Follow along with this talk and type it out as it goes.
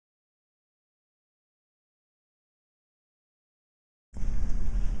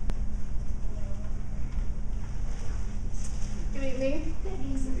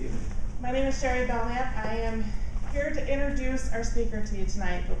name is Sherry Belknap. I am here to introduce our speaker to you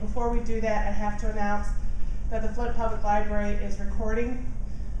tonight, but before we do that, I have to announce that the Flint Public Library is recording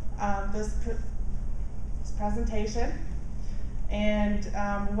this presentation, and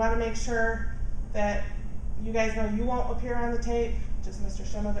we want to make sure that you guys know you won't appear on the tape, just Mr.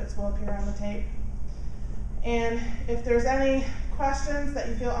 Chimovitz will appear on the tape. And if there's any questions that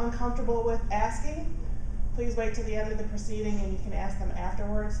you feel uncomfortable with asking, please wait till the end of the proceeding and you can ask them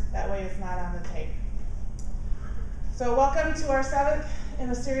afterwards. That way it's not on the tape. So welcome to our 7th in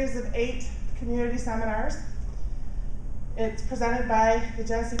a series of 8 community seminars. It's presented by the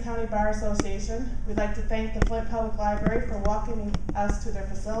Genesee County Bar Association. We'd like to thank the Flint Public Library for welcoming us to their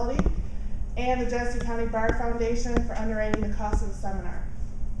facility, and the Genesee County Bar Foundation for underwriting the cost of the seminar,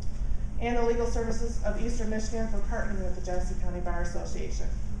 and the Legal Services of Eastern Michigan for partnering with the Genesee County Bar Association.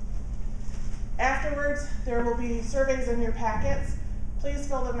 Afterwards, there will be surveys in your packets. Please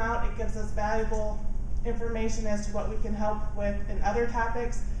fill them out. It gives us valuable information as to what we can help with in other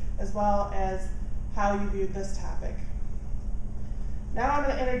topics, as well as how you viewed this topic. Now I'm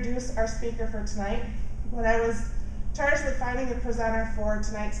going to introduce our speaker for tonight. When I was charged with finding a presenter for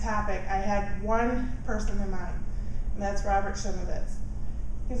tonight's topic, I had one person in mind, and that's Robert Chimovitz.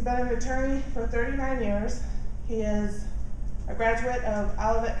 He's been an attorney for 39 years. He is a graduate of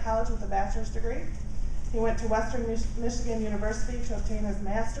Olivet College with a bachelor's degree. He went to Western Michigan University to obtain his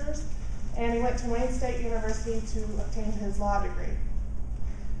master's, and he went to Wayne State University to obtain his law degree.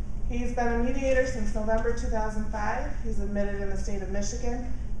 He's been a mediator since November 2005. He's admitted in the state of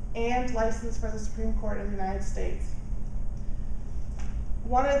Michigan and licensed for the Supreme Court of the United States.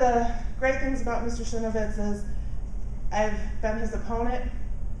 One of the great things about Mr. Chimovitz is I've been his opponent.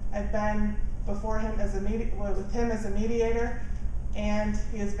 I've been before him with him as a mediator, and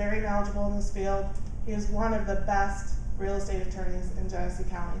he is very knowledgeable in this field. He is one of the best real estate attorneys in Genesee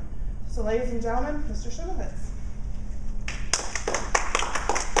County. So ladies and gentlemen, Mr. Chimovitz.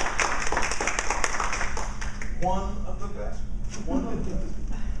 One of the best. One of the best.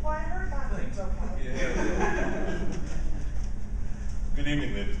 Well, I heard that. Thanks. Okay. Yeah. Good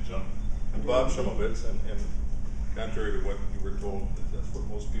evening, ladies and gentlemen. I'm Bob Chimovitz, and contrary to what you were told, that's what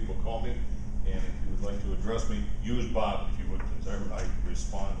most people call me. And if you would like to address me, use Bob if you would, because I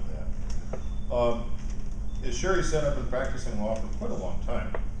respond to that. As Sherry said, I've been practicing law for quite a long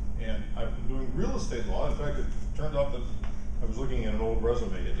time, and I've been doing real estate law. In fact, it turned out that I was looking at an old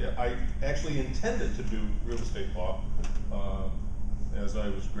resume. I actually intended to do real estate law as I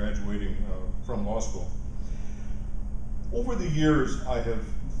was graduating from law school. Over the years, I have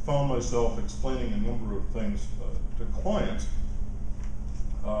found myself explaining a number of things to clients.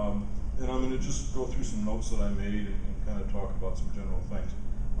 And I'm going to just go through some notes that I made and kind of talk about some general things.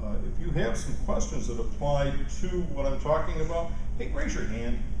 If you have some questions that apply to what I'm talking about, hey, raise your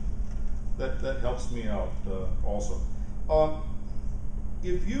hand. That helps me out also.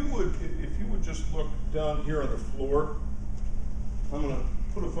 If you would just look down here on the floor, I'm going to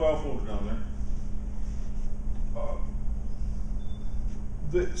put a file folder down there.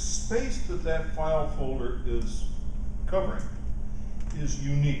 The space that file folder is covering is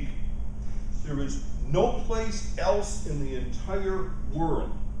unique. There is no place else in the entire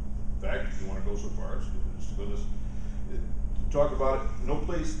world. In fact, if you want to go so far as to talk about it, no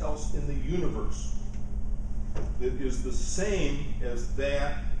place else in the universe that is the same as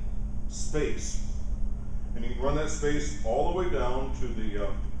that space. And you can run that space all the way down to the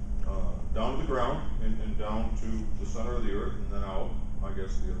ground and down to the center of the earth and then out, I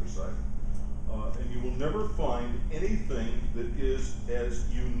guess, the other side. And you will never find anything that is as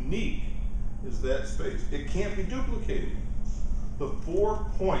unique as that space. It can't be duplicated. The 4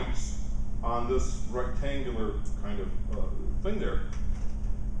 points on this rectangular kind of thing there,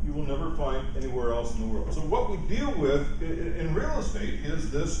 you will never find anywhere else in the world. So what we deal with in real estate is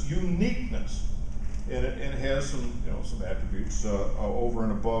this uniqueness, and it has some attributes over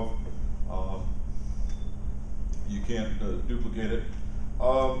and above. You can't duplicate it.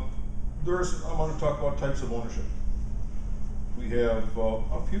 I'm going to talk about types of ownership. We have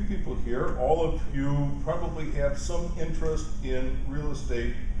a few people here. All of you probably have some interest in real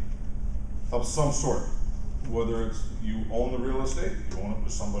estate of some sort. Whether it's you own the real estate, you own it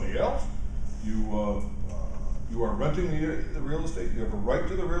with somebody else, you are renting the real estate, you have a right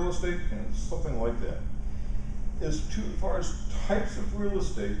to the real estate, and something like that. As far as types of real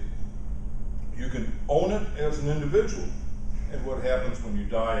estate, you can own it as an individual. And what happens when you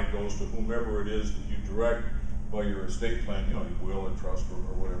die, it goes to whomever it is that you direct by your estate plan, your will or trust or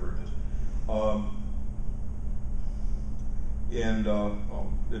whatever it is.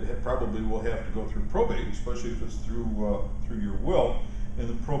 It probably will have to go through probate, especially if it's through your will. and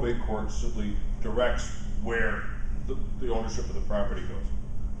the probate court simply directs where the ownership of the property goes.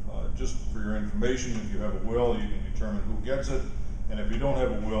 Just for your information, if you have a will, you can determine who gets it, and if you don't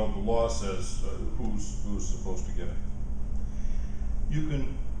have a will, the law says who's supposed to get it. You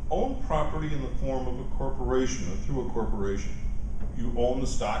can own property in the form of a corporation or through a corporation. You own the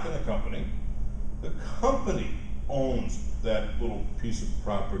stock in the company. The company owns that little piece of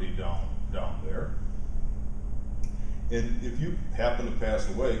property down there. And if you happen to pass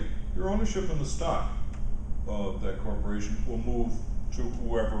away, your ownership in the stock of that corporation will move to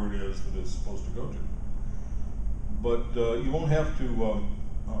whoever it is that it's supposed to go to. But you won't have to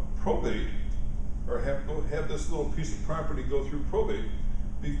probate or have this little piece of property go through probate,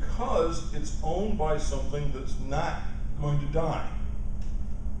 because it's owned by something that's not going to die.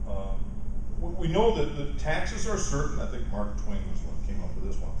 We know that the taxes are certain. I think Mark Twain was the one who came up with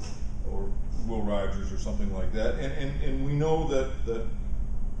this one, or Will Rogers or something like that. And we know that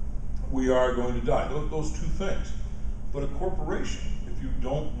we are going to die. Those two things. But a corporation, if you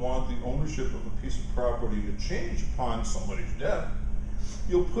don't want the ownership of a piece of property to change upon somebody's death,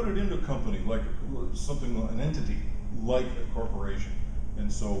 you'll put it into a company, like an entity like a corporation.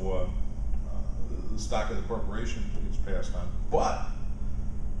 And so the stock of the corporation gets passed on. But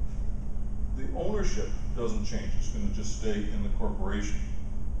the ownership doesn't change. It's going to just stay in the corporation.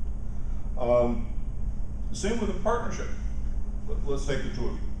 Same with a partnership. Let's take the two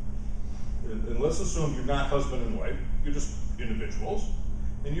of you. And let's assume you're not husband and wife. You're just individuals.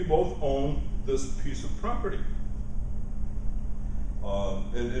 And you both own this piece of property.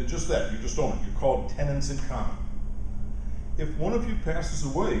 And just that, you just own it. You're called tenants in common. If one of you passes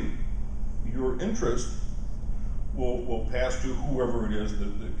away, your interest will pass to whoever it is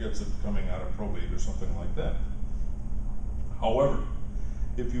that gets it coming out of probate or something like that. However,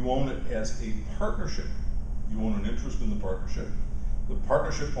 if you own it as a partnership, you own an interest in the partnership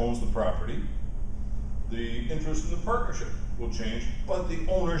owns the property, the interest in the partnership will change, but the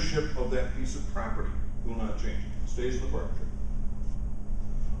ownership of that piece of property will not change. It stays in the partnership.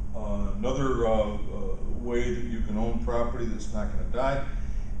 Another way that you can own property that's not going to die,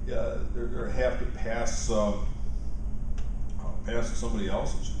 they have to pass to somebody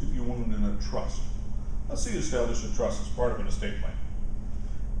else if you own it in a trust. Let's say you establish a trust as part of an estate plan,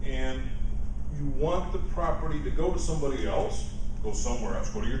 and you want the property to go to somebody else, go somewhere else,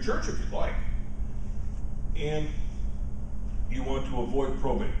 go to your church if you'd like, and you want to avoid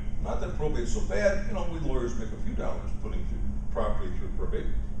probate. Not that probate's so bad, we lawyers make a few dollars putting property through probate,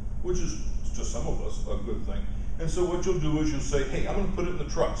 which is, to some of us, a good thing. And so what you'll do is you'll say, hey, I'm going to put it in the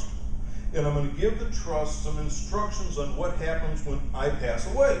trust. And I'm going to give the trust some instructions on what happens when I pass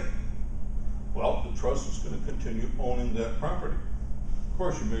away. Well, the trust is going to continue owning that property. Of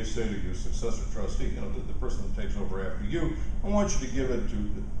course, you may say to your successor trustee, the person that takes over after you, I want you to give it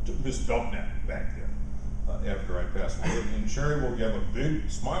to Miss Belknap back there after I pass away. And Sherry will have a big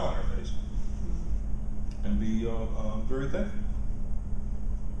smile on her face and be very thankful.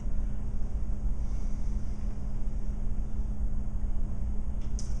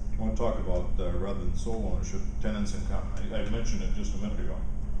 I want to talk about, rather than sole ownership, tenants in common. I mentioned it just a minute ago.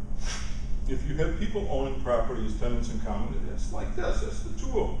 If you have people owning property as tenants in common, it's like this. It's the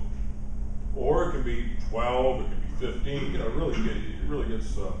two of them. Or it can be 12, it can be 15. It really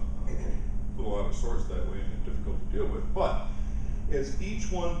gets a little out of sorts that way and difficult to deal with. But as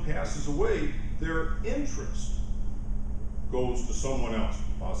each one passes away, their interest goes to someone else,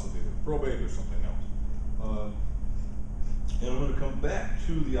 possibly the probate or something else. And I'm going to come back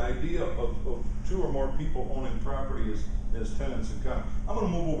to the idea of two or more people owning property as tenants in common. I'm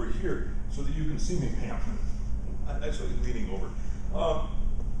going to move over here so that you can see me, ma'am. I'm actually leaning over.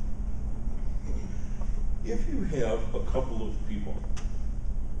 If you have a couple of people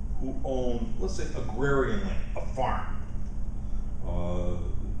who own, let's say, agrarian land, a farm,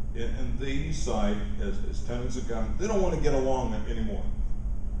 and they decide as tenants in common, they don't want to get along anymore,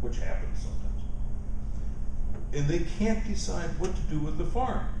 which happens sometimes. And they can't decide what to do with the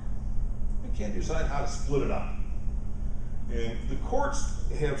farm. They can't decide how to split it up. And the courts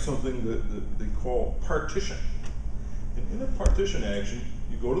have something that they call partition. And in a partition action,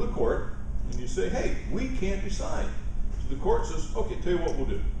 you go to the court and you say, hey, we can't decide. So the court says, okay, tell you what we'll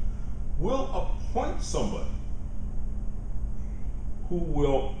do. We'll appoint somebody who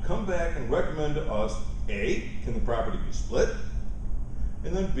will come back and recommend to us, A, can the property be split?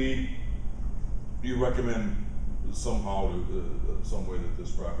 And then B, do you recommend somehow some way that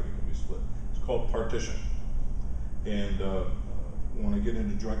this property can be split? It's called partition. And when I get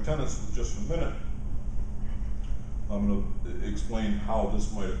into joint tenants in just a minute, I'm going to explain how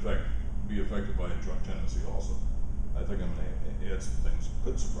this might be affected by a joint tenancy also. I think I'm going to add some things that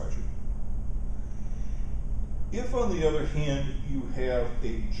could surprise you. If, on the other hand, you have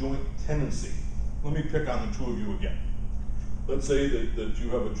a joint tenancy, let me pick on the two of you again. Let's say that you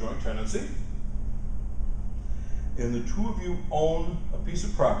have a joint tenancy, and the two of you own a piece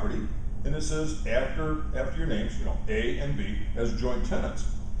of property, and it says after your names, you know, A and B, as joint tenants.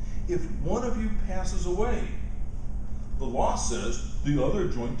 If one of you passes away, the law says the other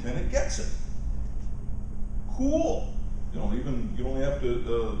joint tenant gets it. Cool. You don't have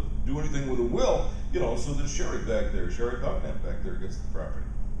to do anything with a will, you know, so that Sherry Belknap back there gets the property.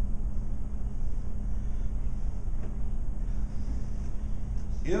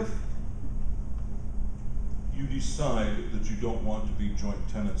 If you decide that you don't want to be joint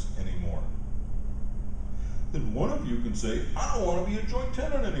tenants anymore, then one of you can say, I don't want to be a joint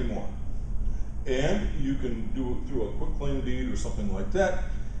tenant anymore. And you can do it through a quick claim deed or something like that.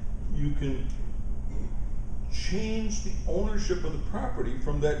 You can change the ownership of the property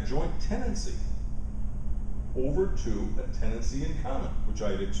from that joint tenancy over to a tenancy in common, which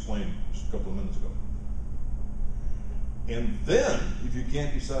I had explained just a couple of minutes ago. And then, if you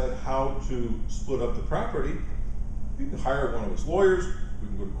can't decide how to split up the property, you can hire one of us lawyers, we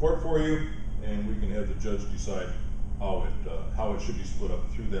can go to court for you, and we can have the judge decide how it should be split up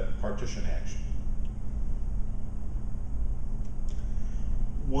through that partition action.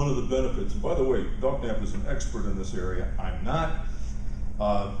 One of the benefits, and by the way, Belknap is an expert in this area, I'm not.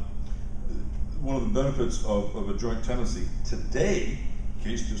 One of the benefits of a joint tenancy today,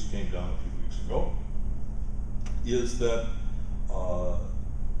 case just came down a few weeks ago, is that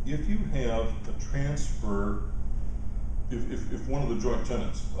if you have a transfer, if one of the joint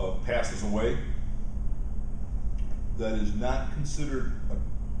tenants passes away, that is not considered a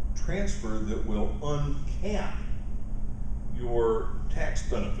transfer that will uncap your tax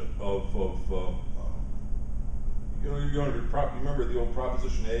benefit of you remember the old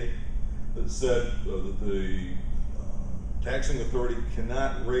Proposition A that said that the taxing authority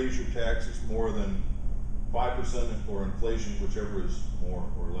cannot raise your taxes more than 5% or inflation, whichever is more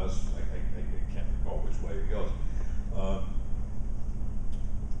or less. I can't recall which way it goes.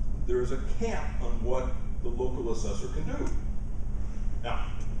 There is a cap on what the local assessor can do. Now,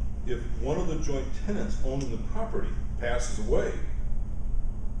 if one of the joint tenants owning the property passes away,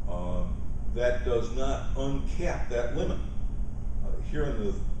 that does not uncap that limit. Here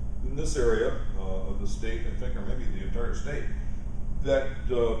in this area of the state, I think, or maybe the entire state, that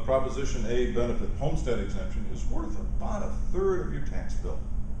Proposition A benefit homestead exemption is worth about 1/3 of your tax bill,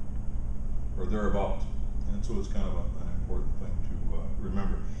 or thereabouts. And so it's kind of an important thing to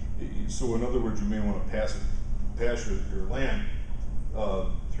remember. So in other words, you may want to pass your land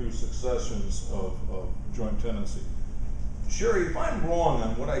through successions of joint tenancy. Sherry, if I'm wrong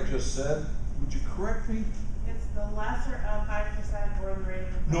on what I just said, would you correct me? It's the lesser of 5% or the rate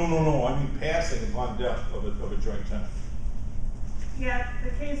of No. I mean passing upon death of a joint tenant. Yeah,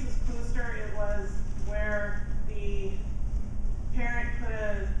 the case was Cooster. It was where the parent put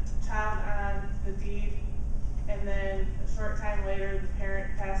a child on the deed, and then a short time later the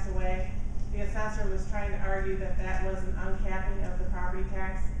parent passed away. The assessor was trying to argue that that was an uncapping of the property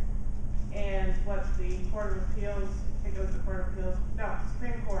tax, and what the Court of Appeals, I think it was the Court of Appeals, no,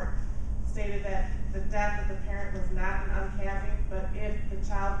 Supreme Court, stated that the death of the parent was not an uncapping, but if the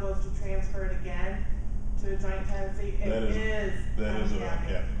child goes to transfer it again to a joint tenancy, That is an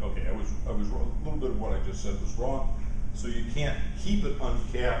uncapping. Okay, I was wrong. A little bit of what I just said was wrong. So you can't keep it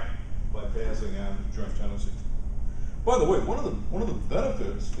uncapped by passing on to joint tenancy. By the way, one of the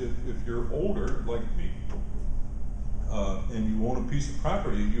benefits, if you're older like me, and you own a piece of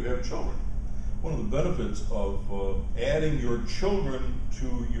property and you have children, one of the benefits of adding your children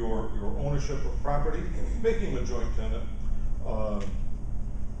to your ownership of property, making them a joint tenant,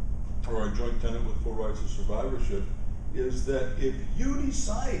 or a joint tenant with full rights of survivorship, is that if you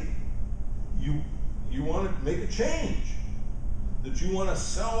decide you want to make a change, that you want to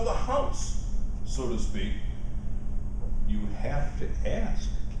sell the house, so to speak, you have to ask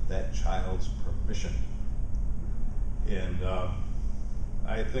that child's permission. And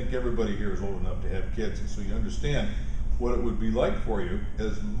I think everybody here is old enough to have kids, and so you understand what it would be like for you,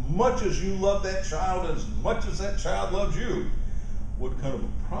 as much as you love that child, as much as that child loves you, what kind of a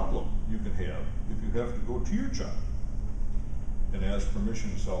problem you can have if you have to go to your child and ask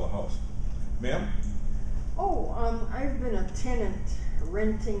permission to sell a house. Ma'am? I've been a tenant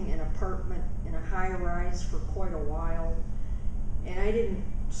renting an apartment in a high-rise for quite a while, and I didn't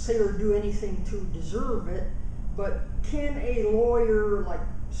say or do anything to deserve it, but can a lawyer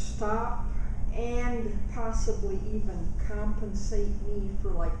stop and possibly even compensate me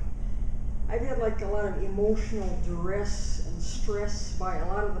for I've had like a lot of emotional duress and stress by a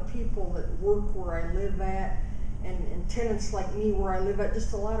lot of the people that work where I live at, and tenants like me where I live at.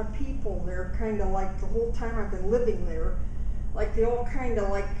 Just a lot of people, they're kind of like, the whole time I've been living there, like they all kind of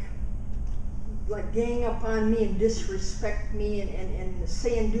like gang up on me and disrespect me and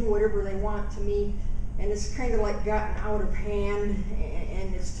say and do whatever they want to me. And it's kind of like gotten out of hand,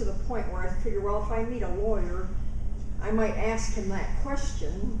 and it's to the point where I figure, well, if I meet a lawyer, I might ask him that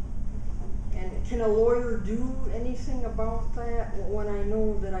question. And can a lawyer do anything about that when I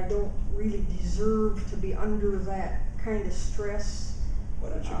know that I don't really deserve to be under that kind of stress? Why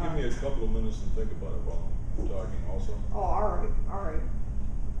don't you give me a couple of minutes to think about it while I'm talking also? Oh, all right.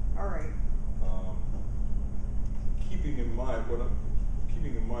 Keeping in mind there's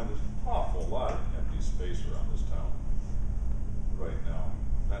an awful lot of empty space around this town right now,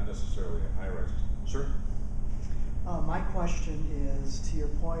 not necessarily in high rises. Sir? My question is to your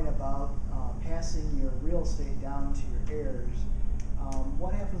point about passing your real estate down to your heirs.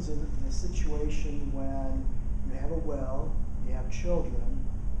 What happens in a situation when you have a will, you have children,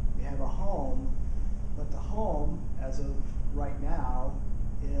 you have a home, but the home, as of right now,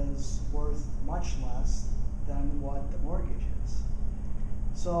 is worth much less than what the mortgage is?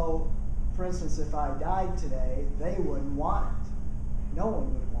 So, for instance, if I died today, they wouldn't want it. No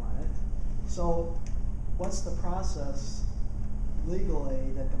one would want it. So, what's the process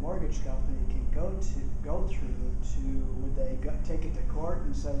legally that the mortgage company can go through would they take it to court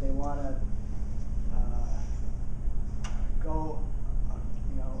and say they want to go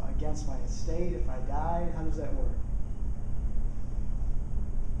against my estate if I died? How does that work?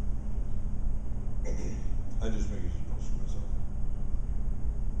 I just make it supposed to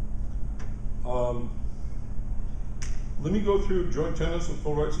myself. Let me go through joint tenants with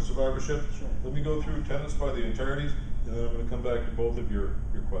full rights of survivorship. Sure. Let me go through tenants by the entireties, and then I'm going to come back to both of your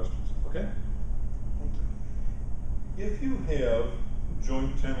questions. Okay? Thank you. If you have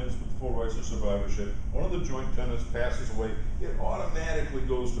joint tenants with full rights of survivorship, one of the joint tenants passes away, it automatically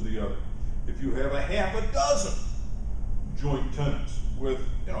goes to the other. If you have a half a dozen joint tenants with,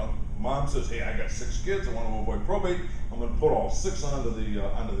 mom says, hey, I got 6 kids, I want to avoid probate, I'm going to put all 6 onto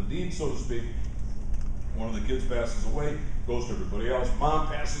the deed, so to speak. One of the kids passes away, goes to everybody else. Mom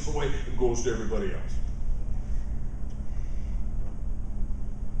passes away, it goes to everybody else.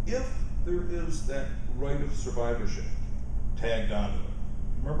 If there is that right of survivorship tagged onto it,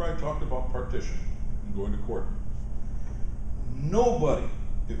 remember I talked about partition and going to court. Nobody,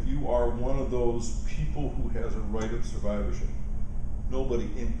 if you are one of those people who has a right of survivorship, nobody,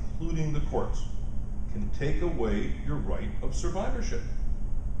 including the courts, can take away your right of survivorship.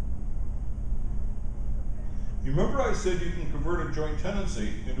 You remember I said you can convert a joint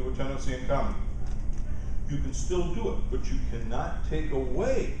tenancy into a tenancy in common. You can still do it, but you cannot take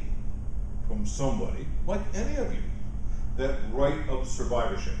away from somebody, like any of you, that right of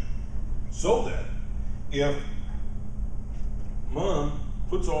survivorship. So that if mom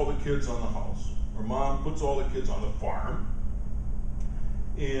puts all the kids on the house, or mom puts all the kids on the farm,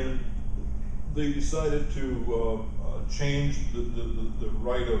 and they decided to change the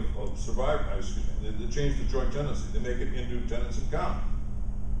right of survivor, they change the joint tenancy, they make it into tenants in common.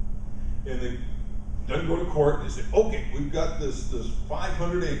 And they then go to court and they say, okay, we've got this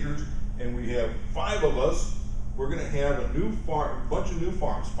 500 acres and we have 5 of us, we're gonna have a new farm, a bunch of new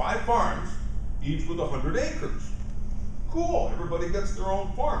farms, 5 farms, each with 100 acres. Cool, everybody gets their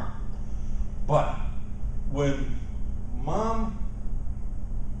own farm. But when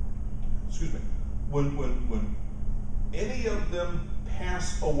when any of them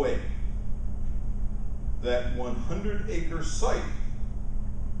pass away, that 100-acre site,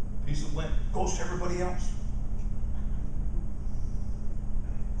 piece of land, goes to everybody else.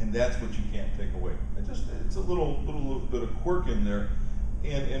 And that's what you can't take away. It's a little bit of quirk in there.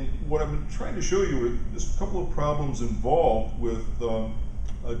 And what I'm trying to show you is there's a couple of problems involved with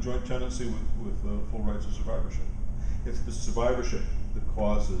a joint tenancy with full rights of survivorship. It's the survivorship that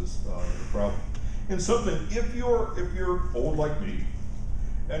causes the problem. And something, if you're old like me,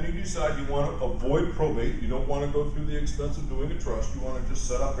 and you decide you want to avoid probate, you don't want to go through the expense of doing a trust, you want to just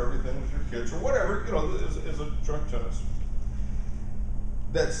set up everything with your kids or whatever, as a joint tenancy.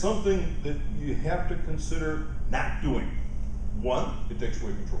 That's something that you have to consider not doing. 1, it takes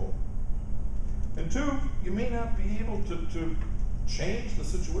away control. And 2, you may not be able to change the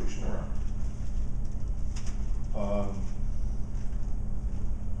situation around.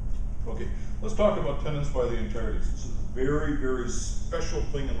 Okay, let's talk about tenants by the entireties. This is a very, very special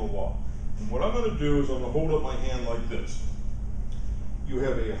thing in the law. And what I'm going to do is I'm going to hold up my hand like this. You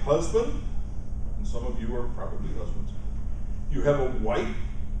have a husband, and some of you are probably husbands. You have a wife,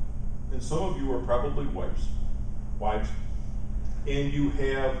 and some of you are probably wives, and you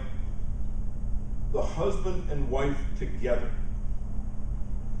have the husband and wife together.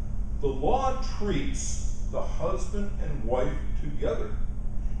 The law treats the husband and wife together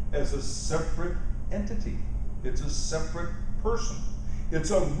as a separate entity. It's a separate person.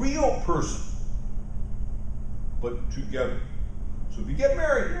 It's a real person, but together. So if you get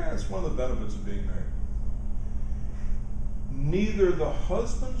married, yeah, it's one of the benefits of being married. Neither the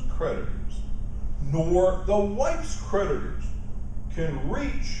husband's creditors nor the wife's creditors can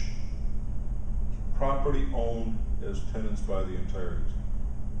reach property owned as tenants by the entireties.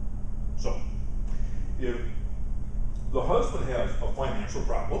 So, if the husband has a financial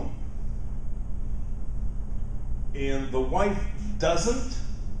problem and the wife doesn't,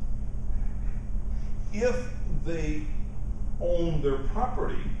 if they own their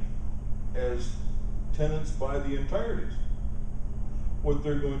property as tenants by the entireties, what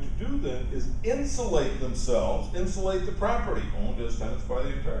they're going to do then is insulate themselves, insulate the property owned as tenants by the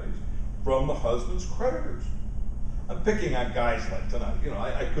entireties from the husband's creditors. I'm picking on guys like tonight. You know,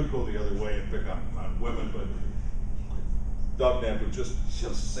 I could go the other way and pick on women, but Dubnap would just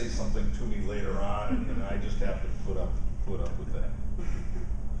say something to me later on, and I just have to put up with that.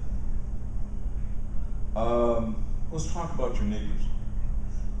 Let's talk about your neighbors.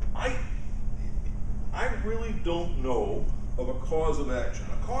 I really don't know of a cause of action.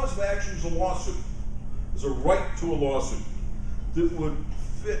 A cause of action is a lawsuit. Is a right to a lawsuit that would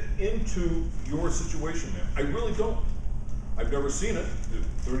fit into your situation, man. I really don't. I've never seen it.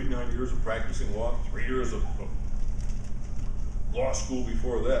 39 years of practicing law, 3 years of law school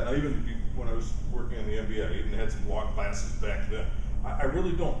before that. I even, when I was working in the MBA, I even had some law classes back then. I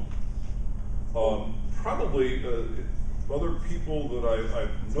really don't. Probably other people that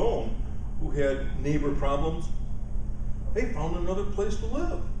I've known who had neighbor problems, they found another place to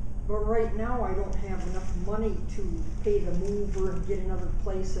live. But right now, I don't have enough money to pay the mover and get another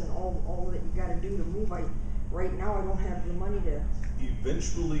place and all that you gotta do to move. Right now, I don't have the money to.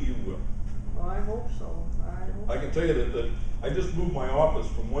 Eventually you will. Well, I hope so. I can tell you that I just moved my office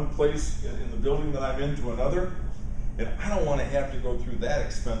from one place in the building that I'm in to another, and I don't want to have to go through that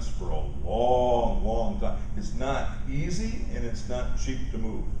expense for a long, long time. It's not easy and it's not cheap to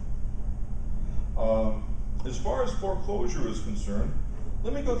move. As far as foreclosure is concerned,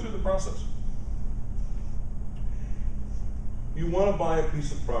 let me go through the process. You want to buy a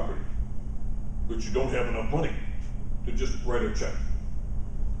piece of property, but you don't have enough money to just write a check.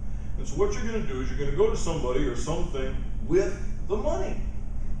 And so what you're going to do is you're going to go to somebody or something with the money.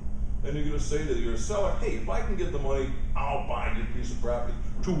 And you're going to say to your seller, hey, if I can get the money, I'll buy your piece of property.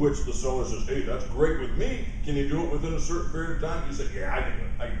 To which the seller says, hey, that's great with me. Can you do it within a certain period of time? You say, yeah, I can do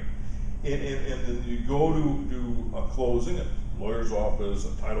it. And then you go to do a closing, a lawyer's office,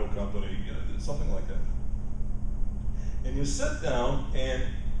 a title company, you know, something like that. And you sit down, and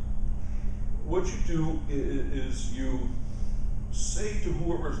what you do is you say to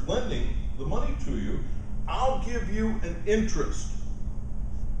whoever's lending the money to you, I'll give you an interest.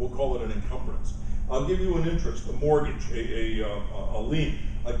 We'll call it an encumbrance. I'll give you an interest, a mortgage, a lien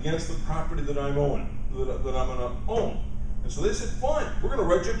against the property that I'm owning, that I'm going to own. And so they said, fine, we're going to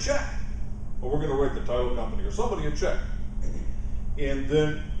write you a check. Or we're going to write the title company or somebody a check. And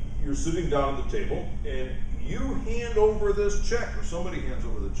then you're sitting down at the table and you hand over this check, or somebody hands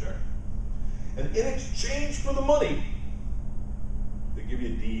over the check. And in exchange for the money, they give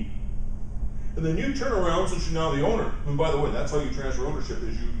you a deed. And then you turn around, since you're now the owner, and by the way, that's how you transfer ownership,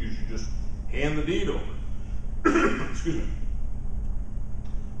 is you just hand the deed over. Excuse me.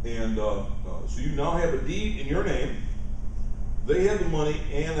 And so you now have a deed in your name. They have the money,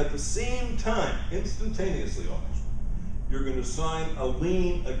 and at the same time, instantaneously almost, you're going to sign a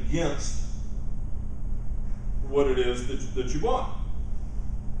lien against what it is that you bought.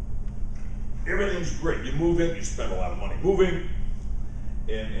 Everything's great. You move in, you spend a lot of money moving,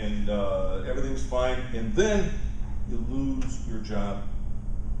 and everything's fine, and then you lose your job,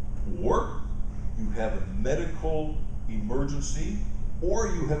 or you have a medical emergency, or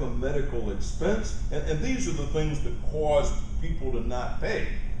you have a medical expense, and these are the things that cause people to not pay.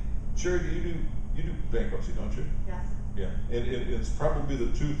 Sherry, you do bankruptcy, don't you? Yes. Yeah, and it's probably the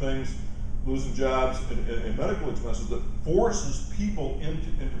two things, losing jobs and medical expenses, that forces people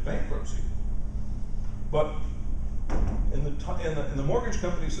into bankruptcy. But and the mortgage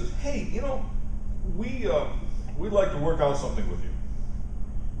company says, hey, you know, we'd like to work out something with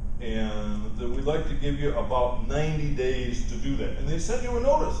you, and we'd like to give you about 90 days to do that. And they send you a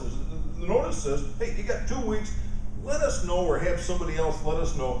notice. The notice says, hey, you got 2 weeks. Let us know, or have somebody else let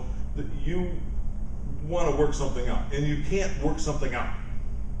us know that you want to work something out, and you can't work something out.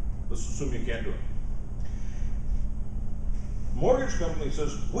 Let's assume you can't do it. Mortgage company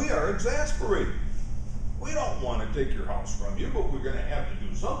says, we are exasperated. We don't want to take your house from you, but we're going to have to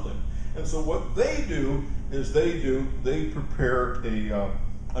do something. And so what they do is they prepare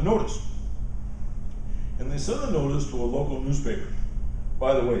a notice. And they send a notice to a local newspaper.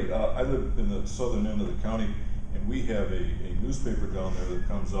 By the way, I live in the southern end of the county, and we have a newspaper down there that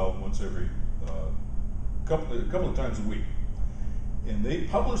comes out once every couple of times a week. And they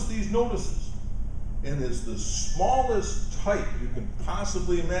publish these notices. And it's the smallest type you can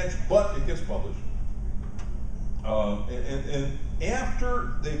possibly imagine, but it gets published. And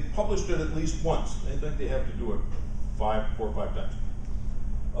after they've published it at least once, I think they have to do it 4 or 5 times,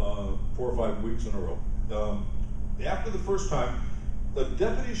 4 or 5 weeks in a row. After the first time, the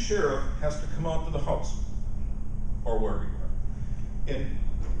deputy sheriff has to come out to the house, or wherever you are, and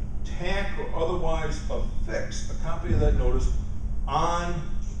tack or otherwise affix a copy of that notice on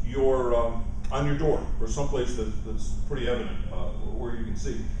your door, or someplace that's pretty evident where you can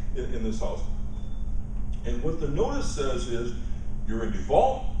see in this house. And what the notice says is, you're in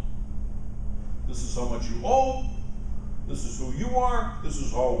default, this is how much you owe, this is who you are, this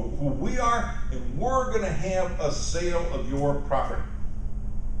is who we are, and we're going to have a sale of your property.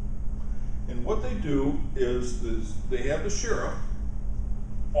 And what they do is they have the sheriff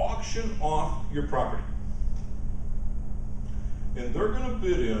auction off your property. And they're going to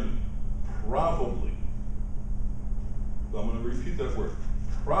bid in probably, I'm going to repeat that word,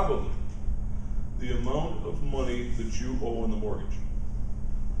 probably, the amount of money that you owe in the mortgage.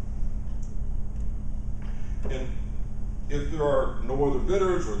 And if there are no other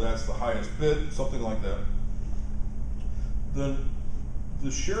bidders, or that's the highest bid, something like that, then the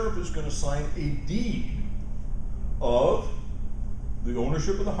sheriff is going to sign a deed of the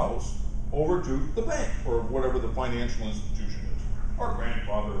ownership of the house over to the bank, or whatever the financial institution is, or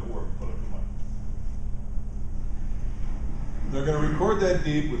grandfather, or whoever put up the money. They're going to record that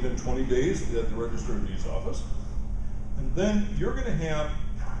deed within 20 days at the Register of Deeds office. And then you're going to have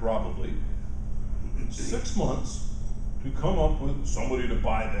probably 6 months to come up with somebody to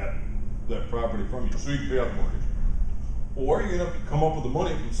buy that property from you, so you can pay out the mortgage. Or you're going to have to come up with the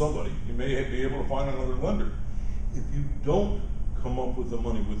money from somebody. You may be able to find another lender. If you don't come up with the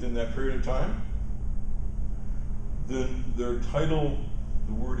money within that period of time, then their title,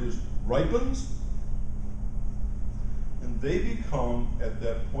 the word is ripens, and they become, at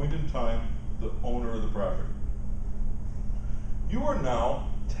that point in time, the owner of the property. You are now,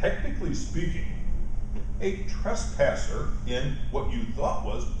 technically speaking, a trespasser in what you thought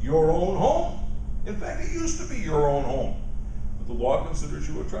was your own home. In fact, it used to be your own home. But the law considers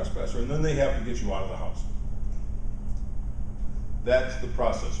you a trespasser, and then they have to get you out of the house. That's the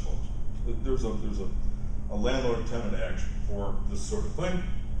process, folks. There's a landlord-tenant action for this sort of thing,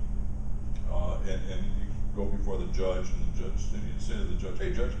 and you go before the judge, and the judge, and you say to the judge,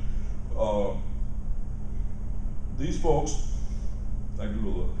 hey judge, these folks, I do a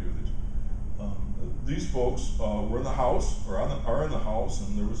few of these folks were in the house, or are in the house,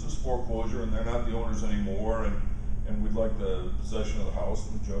 and there was this foreclosure, and they're not the owners anymore, and we'd like the possession of the house,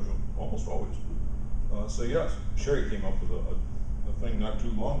 and the judge will almost always say yes. Sherry came up with a thing not too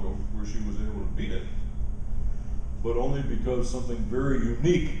long ago where she was able to beat it, but only because something very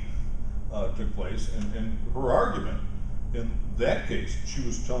unique took place, and her argument in that case, she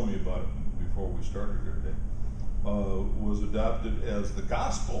was telling me about it before we started here today, was adopted as the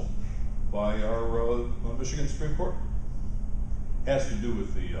gospel by our Michigan Supreme Court. Has to do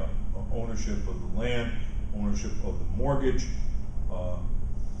with the ownership of the land, ownership of the mortgage,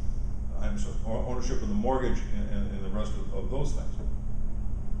 ownership of the mortgage, and the rest of those things.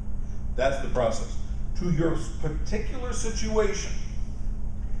 That's the process. To your particular situation,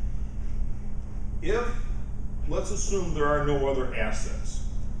 if, let's assume there are no other assets,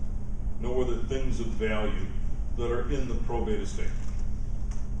 no other things of value that are in the probate estate,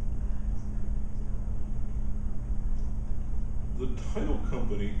 the title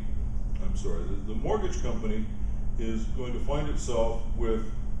company, the mortgage company is going to find itself with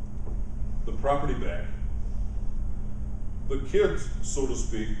the property back. The kids, so to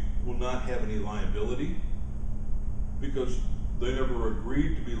speak, will not have any liability because they never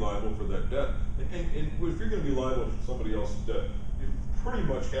agreed to be liable for that debt. And if you're going to be liable for somebody else's debt, you pretty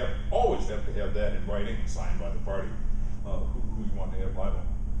much always have to have that in writing and signed by the party who you want to have liable.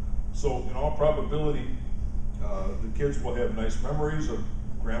 So in all probability, the kids will have nice memories of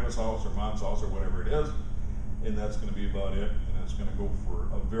grandma's house or mom's house or whatever it is, and that's going to be about it, and it's going to go for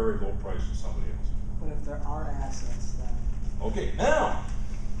a very low price to somebody else. But if there are assets, then... Okay, now,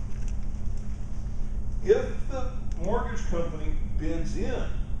 if the mortgage company bids in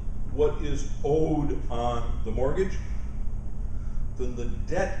what is owed on the mortgage, then the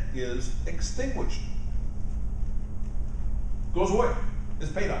debt is extinguished. Goes away.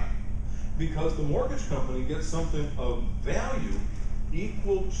 It's paid off. Because the mortgage company gets something of value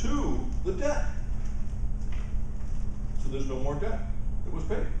equal to the debt. So there's no more debt. It was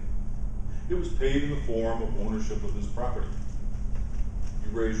paid. It was paid in the form of ownership of this property.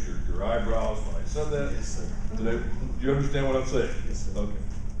 You raised your eyebrows when I said that. Yes, sir. Do you understand what I'm saying? Yes, sir. Okay.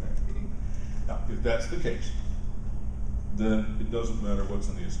 Now, if that's the case, then it doesn't matter what's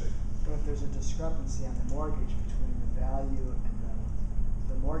in the estate. But if there's a discrepancy on the mortgage between the value and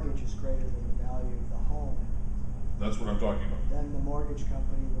the mortgage is greater than the value of the home, That's what I'm talking about. then the mortgage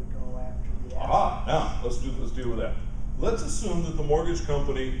company would go after the asset. Aha, now, let's deal with that. Let's assume that the mortgage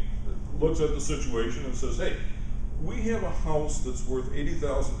company looks at the situation and says, hey, we have a house that's worth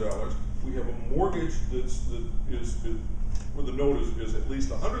 $80,000. We have a mortgage where the note is at least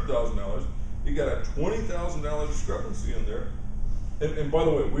 $100,000. You got a $20,000 discrepancy in there. And by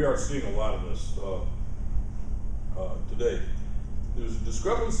the way, we are seeing a lot of this today. There's a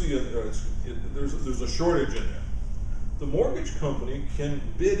discrepancy, there's a shortage in there. The mortgage company can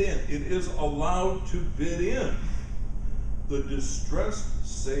bid in, it is allowed to bid in the distressed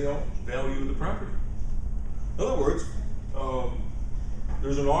sale value of the property. In other words,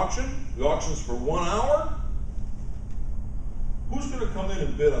 there's an auction, the auction's for 1 hour. Who's going to come in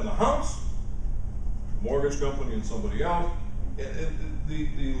and bid on the house? The mortgage company and somebody else. And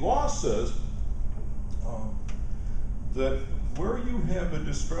the law says that where you have a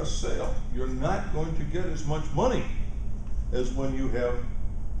distressed sale, you're not going to get as much money as when you have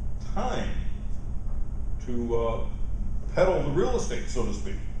time to peddle the real estate, so to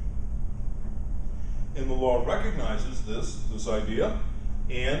speak. And the law recognizes this idea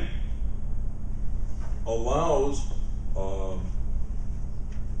and allows a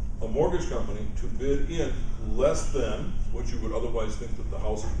mortgage company to bid in less than what you would otherwise think that the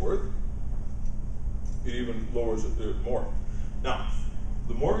house is worth. It even lowers it more. Now,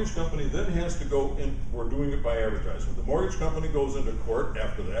 the mortgage company then has to go in, we're doing it by advertisement, the mortgage company goes into court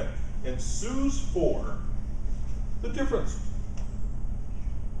after that and sues for the difference.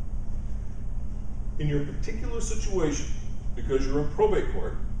 In your particular situation, because you're in probate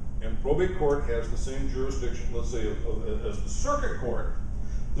court, and probate court has the same jurisdiction, let's say, as the circuit court,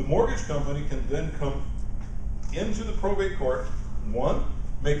 the mortgage company can then come into the probate court, one,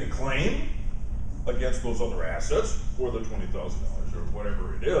 make a claim against those other assets for the $20,000 or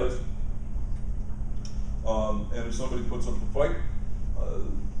whatever it is, and if somebody puts up a fight,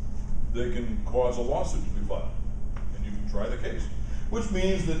 they can cause a lawsuit to be filed, and you can try the case. Which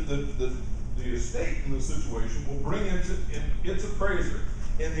means that the estate in this situation will bring in its appraiser,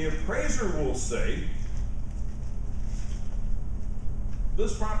 and the appraiser will say,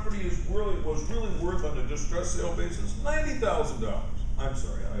 this property was really worth on a distressed sale basis $90,000. I'm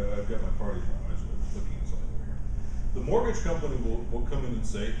sorry, I've got my party from. I was looking at something over here. The mortgage company will come in and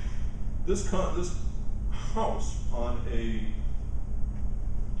say, this house on a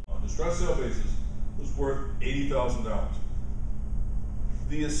distressed sale basis was worth $80,000.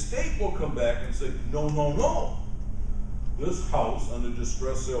 The estate will come back and say, no, no, no. This house on a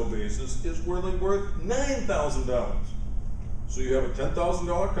distressed sale basis is really worth $9,000. So you have a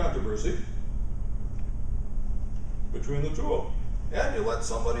 $10,000 controversy between the two of them. And you let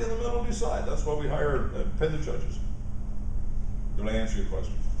somebody in the middle decide. That's why we hire and pay the judges. Did I answer your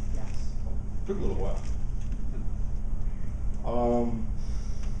question? Yes. Took a little while.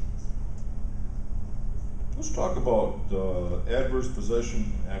 Let's talk about adverse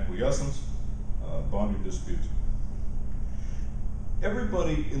possession acquiescence, boundary disputes.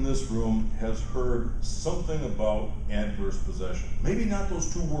 Everybody in this room has heard something about adverse possession. Maybe not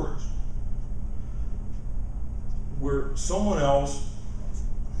those two words. Where someone else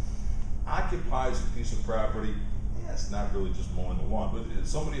occupies a piece of property, it's not really just mowing the lawn, but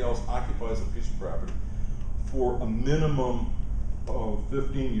somebody else occupies a piece of property for a minimum of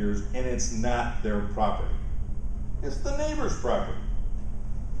 15 years, and it's not their property. It's the neighbor's property.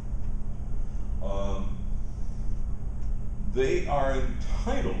 They are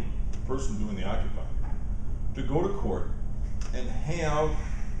entitled, the person doing the occupying, to go to court and have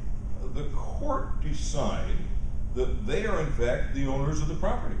the court decide that they are in fact the owners of the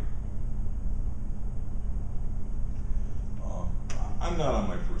property. I'm not on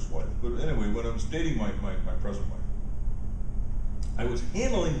my first wife, but anyway, when I was dating my present wife, I was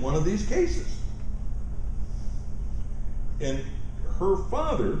handling one of these cases. And her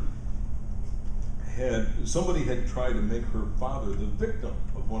father somebody had tried to make her father the victim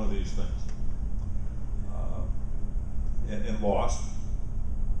of one of these things, and lost.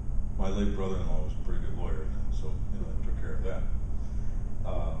 My late brother-in-law was a pretty good lawyer, so I took care of that.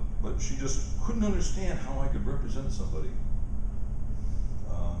 But she just couldn't understand how I could represent somebody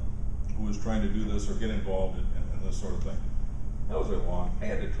who was trying to do this or get involved in this sort of thing. That was I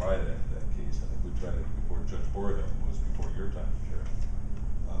had to try that case. I think we tried it before Judge Borhill. It was before your time, Sheriff.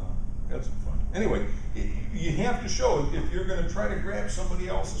 Had some fun. Anyway, you have to show, if you're going to try to grab somebody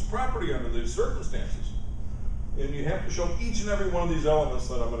else's property under these circumstances, and you have to show each and every one of these elements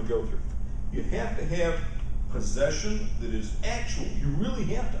that I'm going to go through. You have to have possession that is actual. You really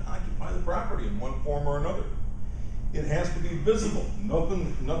have to occupy the property in one form or another. It has to be visible.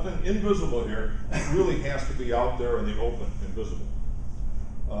 Nothing invisible here. It really has to be out there in the open and visible.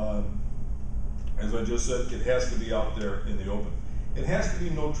 As I just said, it has to be out there in the open. It has to be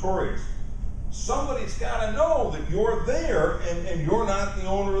notorious. Somebody's got to know that you're there and you're not the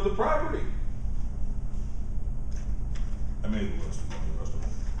owner of the property. I made the list.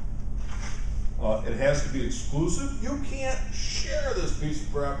 It has to be exclusive. You can't share this piece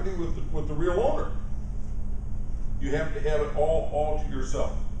of property with the real owner. You have to have it all to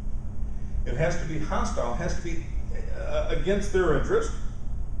yourself. It has to be hostile. It has to be against their interest.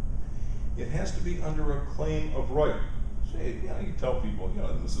 It has to be under a claim of right. Say, you tell people,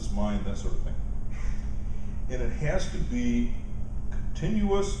 this is mine, that sort of thing. And it has to be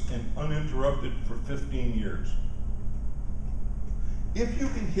continuous and uninterrupted for 15 years. If you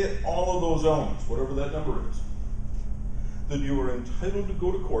can hit all of those elements, whatever that number is, then you are entitled to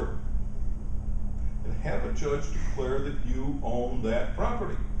go to court and have a judge declare that you own that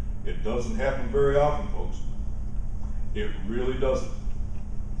property. It doesn't happen very often, folks. It really doesn't.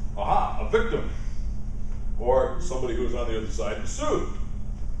 Aha, a victim, or somebody who's on the other side and sued.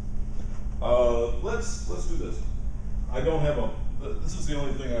 Let's do this. I don't have this is the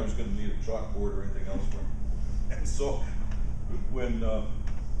only thing I was going to need a chalkboard or anything else for. And so, when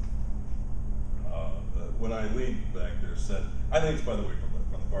Eileen back there said, I think it's by the way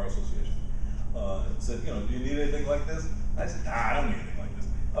from the Bar Association, said, do you need anything like this? I said, I don't need anything like this.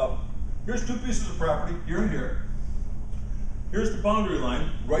 Here's two pieces of property, here and here. Here's the boundary line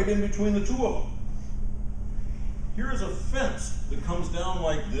right in between the two of them. Here's a fence that comes down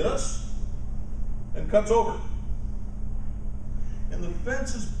like this and cuts over. And the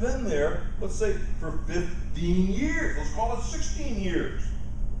fence has been there, let's say, for 15 years. Let's call it 16 years.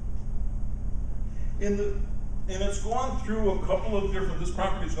 And it's gone through a couple of different, this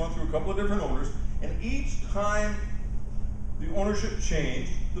property's gone through a couple of different owners, and each time the ownership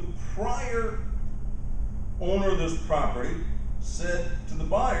changed, the prior owner of this property said to the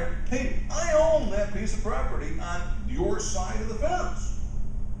buyer, hey, I own that piece of property on your side of the fence.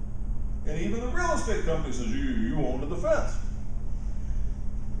 And even the real estate company says, you own the fence.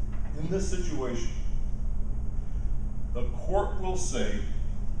 In this situation, the court will say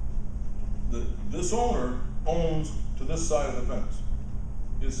that this owner owns to this side of the fence,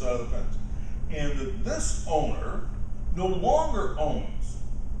 his side of the fence, and that this owner no longer owns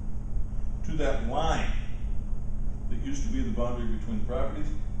to that line that used to be the boundary between the properties.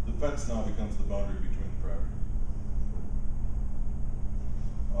 The fence now becomes the boundary between the properties.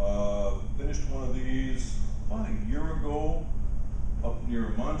 Finished one of these about a year ago up near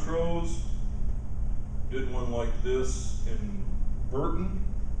Montrose. Did one like this in Burton.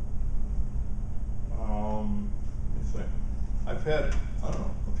 Let me think. I've had, I don't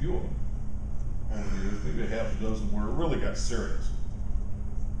know, a few of them over the years, maybe a half a dozen where it really got serious.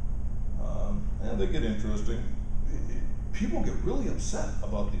 And they get interesting. People get really upset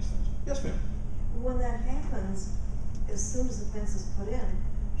about these things. Yes, ma'am? When that happens, as soon as the fence is put in,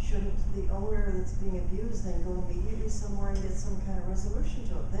 shouldn't the owner that's being abused then go immediately somewhere and get some kind of resolution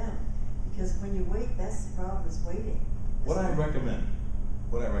to it then? Because when you wait, that's the problem, is waiting. What I recommend,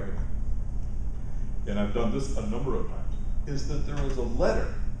 and I've done this a number of times, is that there is a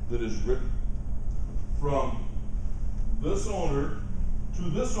letter that is written from this owner to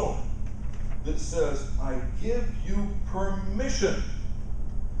this owner that says, I give you permission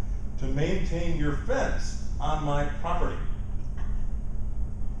to maintain your fence on my property.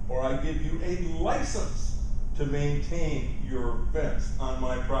 Or I give you a license to maintain your fence on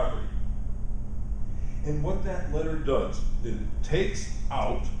my property. And what that letter does, it takes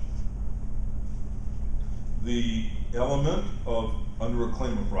out the element of under a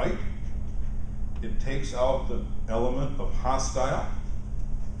claim of right. It takes out the element of hostile.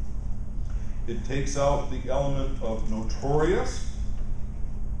 It takes out the element of notorious.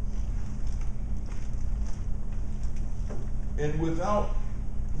 And without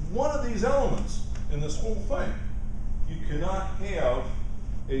one of these elements in this whole thing, you cannot have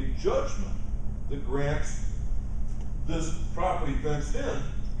a judgment that grants this property fenced in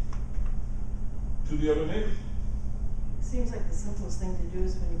to the other neighbor. Seems like the simplest thing to do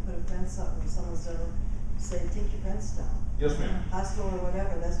is when you put a fence up, when someone's done, say, take your fence down. Yes, ma'am. Hostile or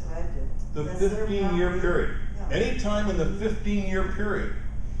whatever, that's what I did. The That's their 15-year property. period. Yeah. Anytime in the 15-year period,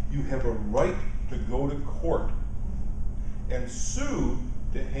 you have a right to go to court and sue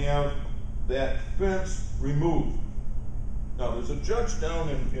to have that fence removed. Now, there's a judge down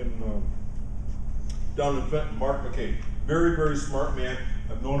in Flint, Mark McCabe. Very, very smart man.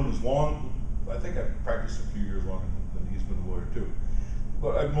 I've known him as long, I think I've practiced a few years longer than he's been a lawyer too.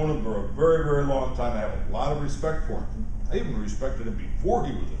 But I've known him for a very, very long time. I have a lot of respect for him. I even respected him before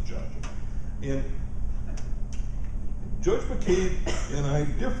he was a judge. And Judge McCabe and I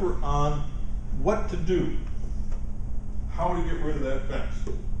differ on what to do, how to get rid of that fence.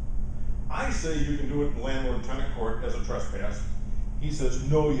 I say you can do it in landlord-tenant court as a trespass. He says,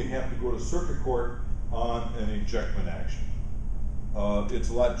 no, you have to go to circuit court on an ejectment action. It's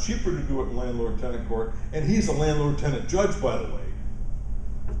a lot cheaper to do it in landlord-tenant court, and he's a landlord-tenant judge, by the way,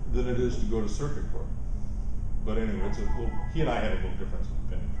 than it is to go to circuit court. But anyway, it's a little, he and I had a little difference of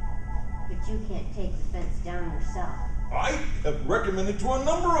opinion. But you can't take the fence down yourself. I have recommended to a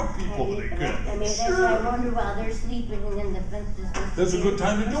number of people that they could. I mean, that's why I wonder while they're sleeping and then the fence is just. That's a good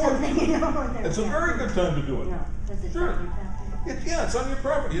time to do something, it. you know, It's a very good time to do it. No, because it's Sure. on your property. Yeah, it's on your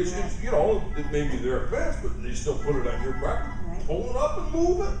property. It's, you know, it may be their fence, but they still put it on your property. Right. Pull it up and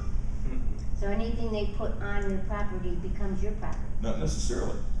move it. So anything they put on your property becomes your property. Not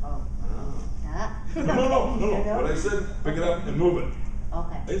necessarily. Oh. Ah. No. But I said, pick it up and move it.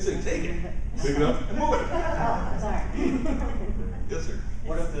 Okay. I didn't say take it. Pick it up and move it. Oh, sorry. Yes, sir.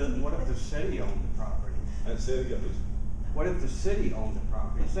 What if the city owned the property? I'd say it again, please. What if the city owned the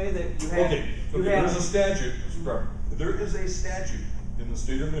property? Say that you had. Okay, there's a statute, Mr. Carter. There is a statute in the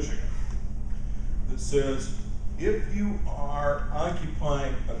state of Michigan that says if you are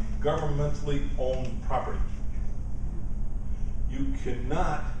occupying a governmentally owned property, you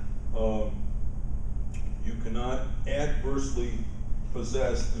cannot adversely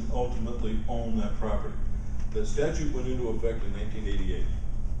possess and ultimately own that property. The statute went into effect in 1988,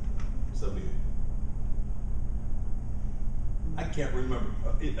 78. I can't remember.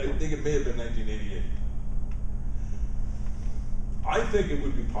 I think it may have been 1988. I think it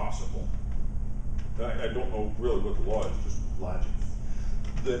would be possible, I don't know really what the law is, just logic,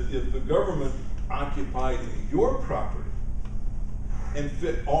 that if the government occupied your property and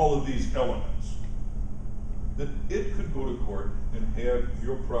fit all of these elements, that it could go to court and have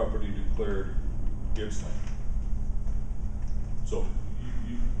your property declared its land. So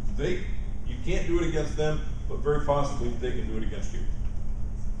you can't do it against them, but very possibly they can do it against you.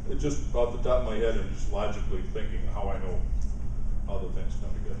 It's just off the top of my head and just logically thinking how I know how the things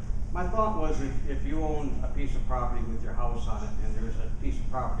come together. My thought was if you own a piece of property with your house on it, and there's a piece of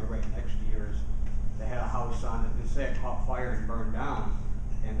property right next to yours that had a house on it, and say it caught fire and burned down,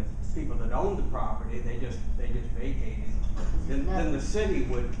 and the people that owned the property, they just vacated, then the city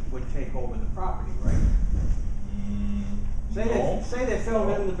would take over the property, right? Say they filled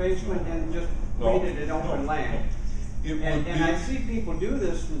in the basement and just made it an open land. And I see people do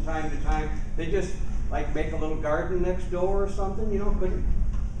this from time to time. They just like make a little garden next door or something, you know, but.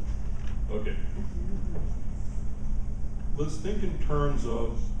 Okay. Let's think in terms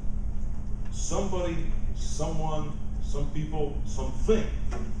of somebody, someone, some people, something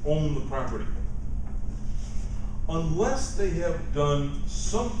own the property. Unless they have done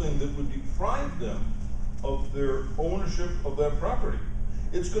something that would deprive them of their ownership of that property,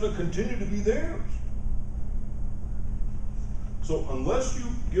 it's going to continue to be theirs. So unless you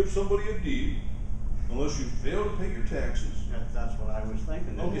give somebody a deed, unless you fail to pay your taxes. That's what I was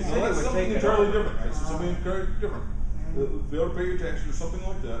thinking. Okay, The so city that's would something take it entirely over, different. right? That's something entirely different. Fail to pay your taxes or something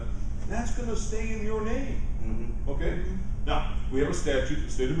like that. That's going to stay in your name. Mm-hmm. Okay? Now, we have a statute in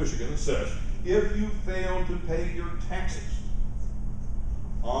the state of Michigan that says if you fail to pay your taxes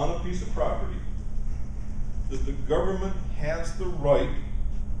on a piece of property, that the government has the right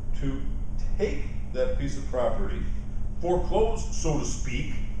to take that piece of property, foreclose, so to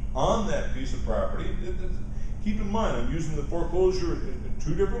speak, on that piece of property. Keep in mind, I'm using the foreclosure in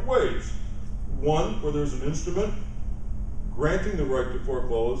two different ways. One, where there's an instrument granting the right to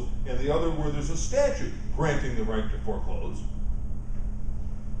foreclose, and the other where there's a statute granting the right to foreclose.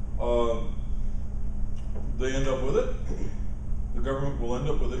 They end up with it. The government will end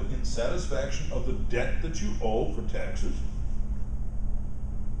up with it in satisfaction of the debt that you owe for taxes.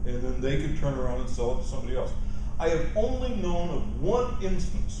 And then they can turn around and sell it to somebody else. I have only known of one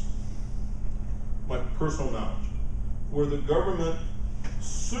instance, my personal knowledge, where the government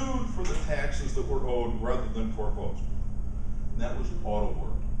sued for the taxes that were owed rather than foreclosed. And that was auto work.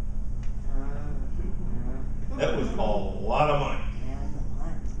 That was a lot of money, Yeah, that's a lot.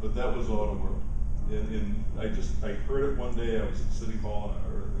 but that was all the world. And I heard it one day, I was at City Hall, and I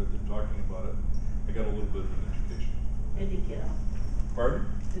heard them talking about it. I got a little bit of an education. Did he get them? Pardon?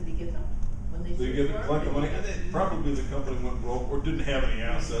 Did he get them? When they They get collect the money, and probably the company went broke or didn't have any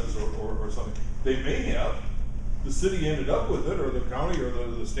assets or something. They may have. The city ended up with it, or the county or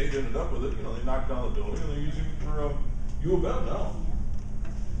the state ended up with it. You know, they knocked down the building and they're using it for U of M now.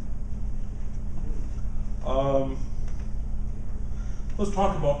 Let's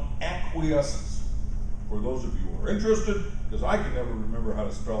talk about acquiescence. For those of you who are interested, because I can never remember how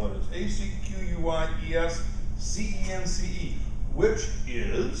to spell it, it's ACQUIESCENCE, which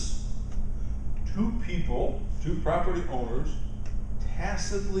is two people, two property owners,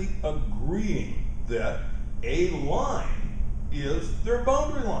 tacitly agreeing that a line is their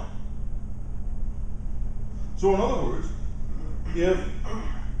boundary line. So in other words, if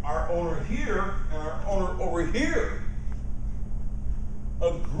our owner here and our owner over here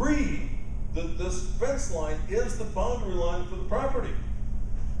agree that this fence line is the boundary line for the property,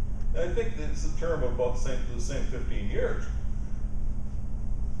 and I think it's a term of about the same 15 years.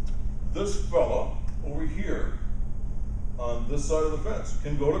 This fella over here on this side of the fence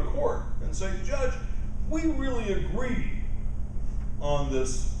can go to court and say, Judge, we really agree on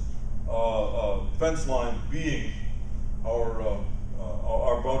this fence line being our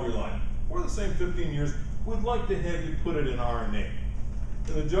boundary line. For the same 15 years, we'd like to have you put it in our name.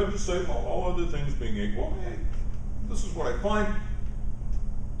 And the judge will say, well, all other things being equal, hey, this is what I find.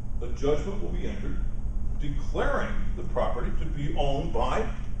 A judgment will be entered declaring the property to be owned by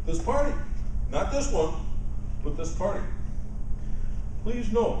this party. Not this one, but this party.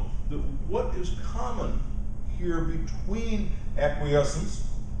 Please note that what is common here between acquiescence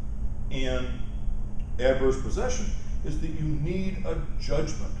and adverse possession is that you need a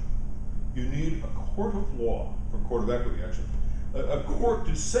judgment. You need a court of law, or court of equity actually, a court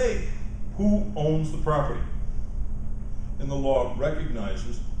to say who owns the property. And the law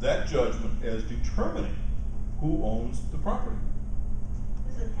recognizes that judgment as determining who owns the property.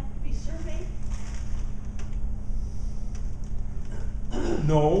 Does it have to be surveyed?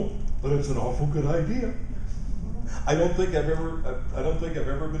 No, but it's an awful good idea. I don't think I've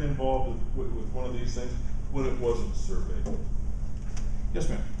ever been involved with one of these things when it wasn't surveyed. Yes,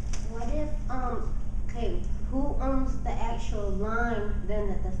 ma'am. What if, okay, who owns the actual line then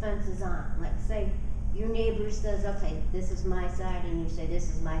that the fence is on? Like say, your neighbor says, okay, this is my side, and you say, this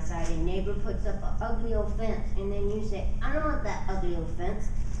is my side, and neighbor puts up an ugly old fence, and then you say, I don't want that ugly old fence.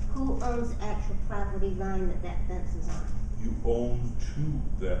 Who owns the actual property line that that fence is on? You own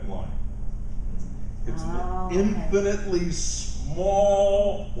to that line. It's Oh, an okay. infinitely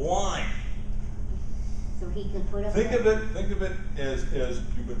small line. So he can put up. Think of it as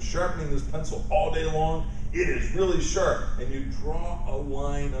you've been sharpening this pencil all day long. It is really sharp, and you draw a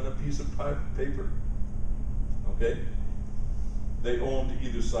line on a piece of paper. Okay? They own to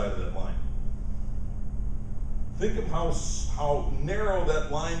either side of that line. Think of how narrow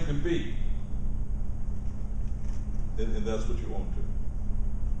that line could be. And that's what you own to.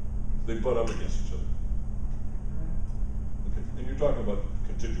 They butt up against each other. Okay, and you're talking about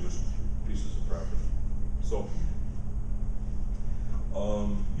contiguous pieces of property. So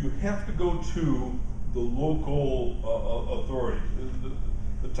you have to go to the local authority,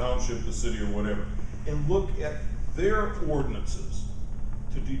 the township, the city, or whatever, and look at their ordinances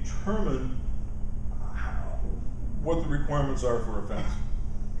to determine what the requirements are for a fence.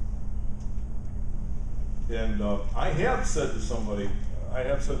 And I have said to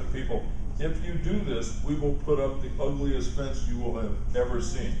people, if you do this, we will put up the ugliest fence you will have ever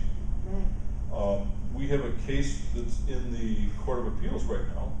seen. We have a case that's in the Court of Appeals right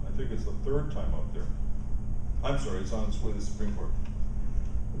now. I think it's the third time up there. I'm sorry, it's on its way to the Supreme Court.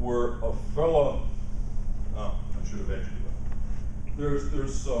 Where a fella, I should have asked you that.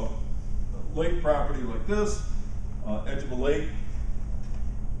 There's lake property like this, edge of a lake,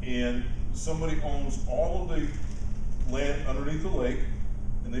 and somebody owns all of the land underneath the lake,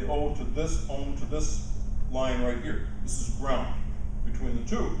 and they own to this line right here. This is ground between the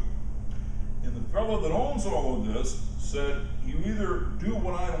two. And the fellow that owns all of this said, you either do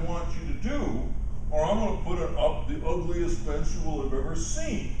what I want you to do, or I'm going to put up the ugliest fence you will have ever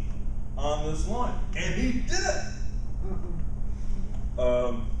seen on this line. And he did it!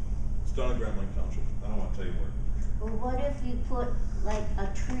 It's down in Grand Lake Township. I don't want to tell you where. Well, what if you put like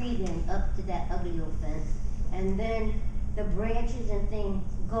a tree then up to that ugly old fence, and then the branches and things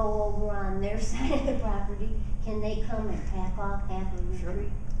go over on their side of the property? Can they come and hack off half of the tree?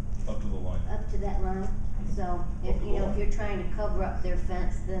 Up to the line. up to that line. So if, you know, if you're trying to cover up their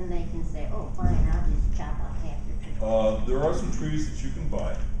fence, then they can say, oh, fine, I'll just chop off half your tree. There are some trees that you can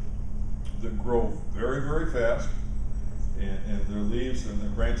buy that grow very, very fast, and their leaves and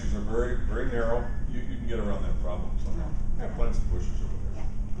their branches are very, very narrow. You can get around that problem somehow. Yeah, plant some bushes over there.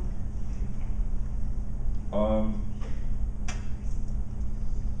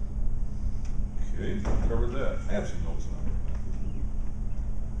 Okay, covered that. I have some notes on it.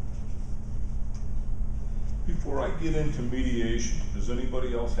 Before I get into mediation, does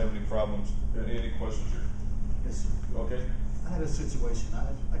anybody else have any problems, any questions here? Yes, sir. Okay. I had a situation.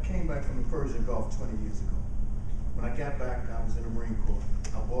 I came back from the Persian Gulf 20 years ago. When I got back, I was in the Marine Corps.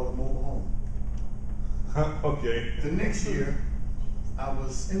 I bought a mobile home. Okay. The next year, I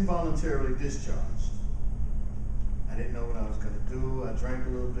was involuntarily discharged. I didn't know what I was going to do. I drank a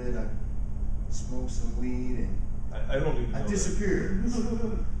little bit. I smoked some weed, and I don't even know I disappeared.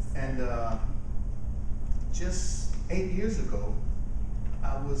 And just 8 years ago,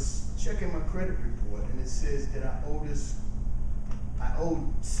 I was checking my credit report, and it says that I owed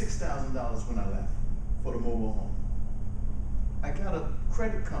 $6,000 when I left for the mobile home. I got a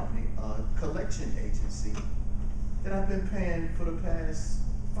credit company, a collection agency, that I've been paying for the past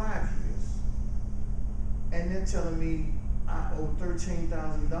 5 years. And they're telling me I owe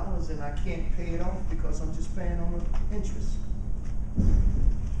 $13,000 and I can't pay it off because I'm just paying on the interest.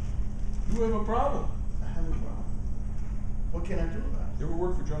 You have a problem. I have a problem. What can I do about it? You ever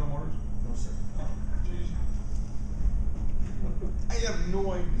work for General Motors? No, sir. Oh, jeez. I have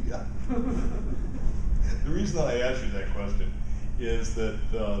no idea. The reason that I asked you that question is that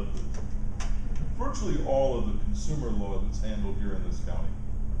virtually all of the consumer law that's handled here in this county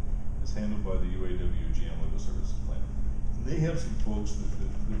is handled by the UAW GM Legal Services Plan. And they have some folks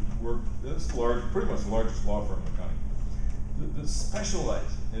that work, that's large, pretty much the largest law firm in the county, that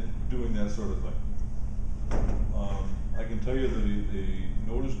specialize in doing that sort of thing. I can tell you that the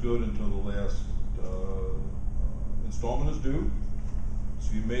note is good until the last installment is due.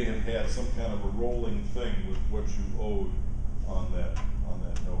 So you may have had some kind of a rolling thing with what you owed on that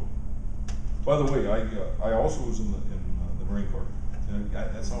note. By the way, I also was in the Marine Corps, and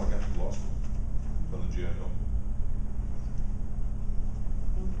that's how I got to law school, from the GI Bill.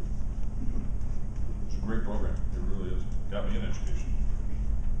 It's a great program. It really is. Got me in education.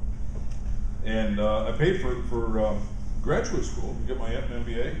 And I paid for graduate school to get my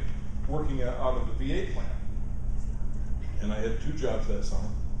MBA, working out of the VA plant. And I had 2 jobs that summer.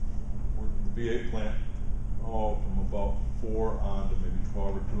 Worked at the VA plant, from about 4 on to maybe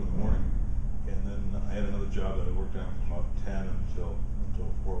 12 or 2 in the morning. And then I had another job that I worked on from about 10 until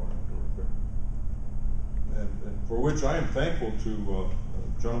 4 when I went to work there. And for which I am thankful to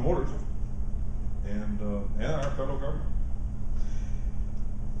General Motors and our federal government.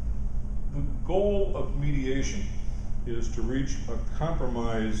 The goal of mediation is to reach a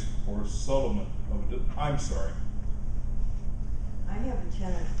compromise or settlement of I'm sorry. I have a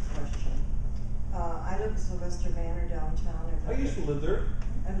tenant question. I live in Sylvester Manor downtown. I used to live there.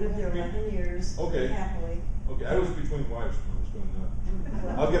 I've lived there 11 years, Okay. happily. Okay, I was between wives when I was doing that.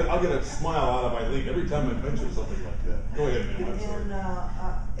 I'll get a smile out of my league every time I mention something like that. Go ahead, ma'am. I'm sorry. And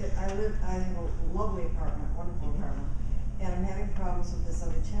I have a lovely apartment, wonderful apartment, and I'm having problems with this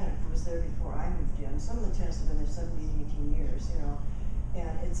other tenant who was there before I moved in. Some of the tenants have been there 17, 18 years, you know,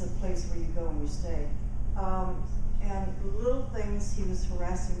 and it's a place where you go and you stay. And little things, he was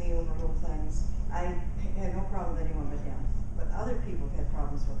harassing me over little things. I had no problem with anyone but him, but other people had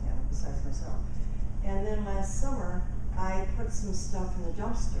problems with him besides myself. And then last summer, I put some stuff in the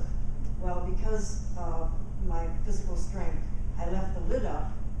dumpster. Well, because of my physical strength, I left the lid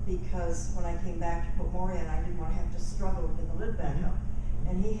up because when I came back to put more in, I didn't want to have to struggle to get the lid back up.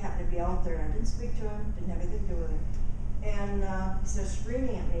 And he happened to be out there, and I didn't speak to him, didn't have anything to do with him. And he started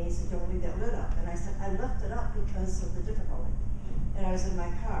screaming at me. He said, "Don't leave that lid up." And I said, "I left it up because of the difficulty." And I was in my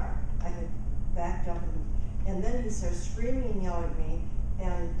car. I had backed up, and then he started screaming and yelling at me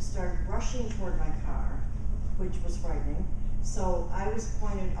and started rushing toward my car, which was frightening. So I was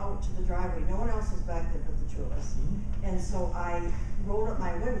pointed out to the driveway. No one else was back there but the 2 of us. And so I rolled up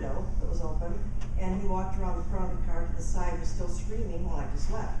my window that was open, and he walked around the front of the car to the side, was still screaming while I just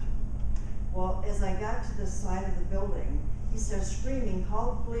left. Well, as I got to the side of the building, he started screaming,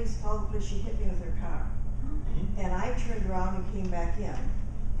 "Call the police, call the police." She hit me with her car. And I turned around and came back in.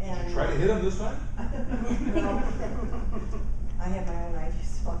 And Did you try to hit him this time? no, I have my own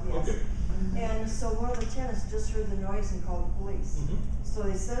ideas, so yes. Okay. And so one of the tenants just heard the noise and called the police. So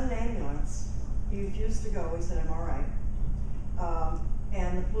they sent an ambulance. He refused to go. He said, "I'm all right."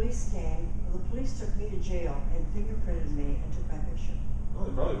 And the police came. The police took me to jail and fingerprinted me and took my picture. Well,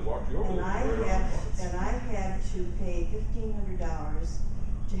 they probably walked you over. And there. I had to pay $1,500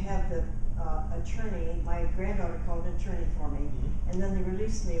 to have the attorney, my granddaughter called an attorney for me, and then they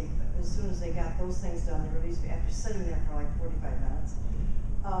released me as soon as they got those things done. They released me after sitting there for like 45 minutes.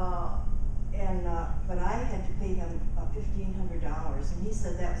 But I had to pay him $1,500, and he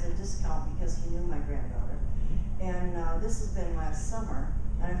said that was a discount because he knew my granddaughter. And this has been last summer,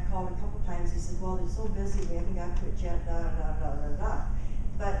 and I've called a couple times. He said, "Well, they're so busy, we haven't got to it yet." Da da da da da.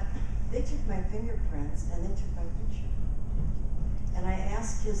 But they took my fingerprints and they took my picture. And I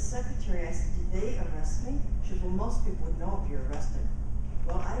asked his secretary, I said, "Did they arrest me?" She said, "Well, most people would know if you're arrested."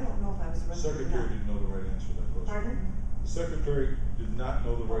 Well, I don't know if I was The arrested or secretary not. didn't know the right answer to that question. Pardon? The secretary did not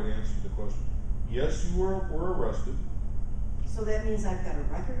know the right answer to the question. Yes, you were arrested. So that means I've got a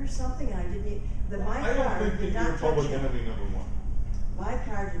record or something, and I didn't. My I don't car think did that you're not touch public him. enemy number one. My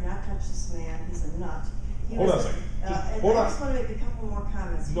car did not touch this man. He's a nut. He Hold on was- a second. Just and hold I on. just want to make a couple more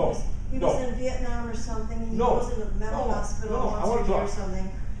comments. No, He no. was in Vietnam or something. He No, was in a mental no, hospital no, I wanna once a year or talk.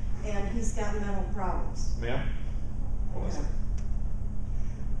 something, and he's got mental problems. Ma'am, hold on a Okay. second.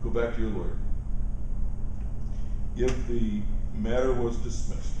 Go back to your lawyer. If the matter was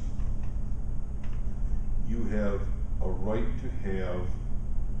dismissed, you have a right to have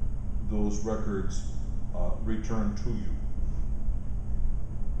those records returned to you.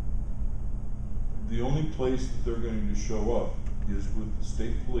 The only place that they're going to show up is with the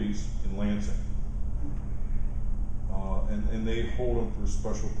state police in Lansing. And they hold them for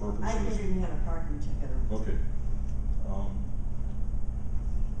special purposes. I never even had a parking ticket. Okay.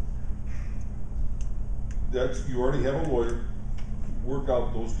 You already have a lawyer. Work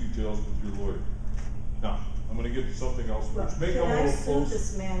out those details with your lawyer. Now, I'm gonna get to something else, which may come a Can I little sue close.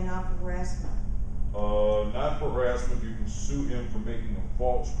 this man now for harassment? Not for harassment, you can sue him for making a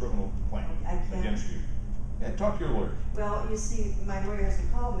false criminal complaint I can't. against you. Yeah, talk to your lawyer. Well, you see, my lawyer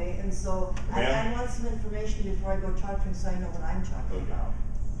hasn't called me, and so I Ma'am? want some information before I go talk to him so I know what I'm talking Okay. about.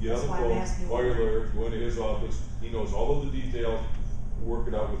 Get on That's the why I'm phone, asking call you. your lawyer, go into his office, he knows all of the details, work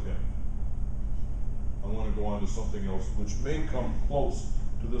it out with him. I wanna go on to something else, which may come close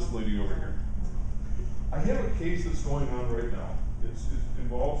to this lady over here. I have a case that's going on right now. It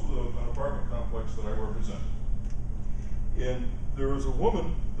involves an apartment complex that I represent. And there is a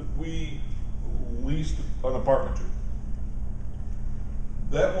woman that we leased an apartment to.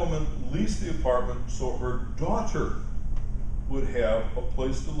 That woman leased the apartment so her daughter would have a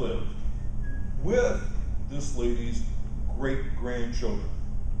place to live with this lady's great-grandchildren.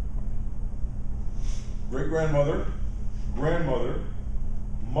 Great-grandmother, grandmother,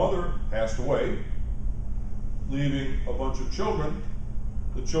 mother passed away, leaving a bunch of children.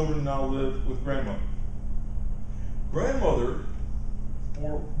 The children now live with grandmother. Grandmother,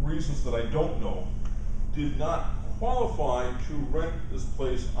 for reasons that I don't know, did not qualify to rent this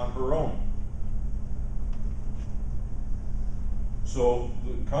place on her own. So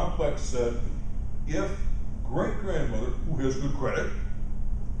the complex said, if great-grandmother, who has good credit,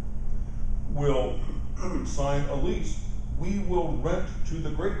 will sign a lease, we will rent to the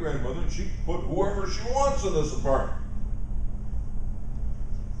great-grandmother, and she can put whoever she wants in this apartment.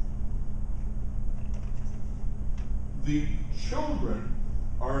 The children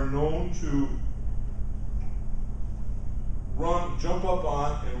are known to jump up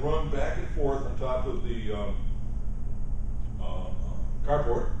on and run back and forth on top of the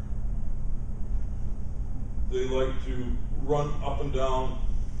carport. They like to run up and down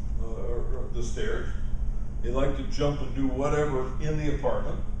the stairs. They like to jump and do whatever in the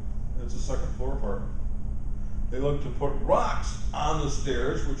apartment. It's a second floor apartment. They like to put rocks on the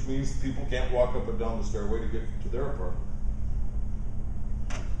stairs, which means people can't walk up and down the stairway to get to their apartment.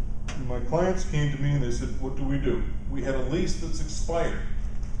 And my clients came to me and they said, what do we do? We had a lease that's expired.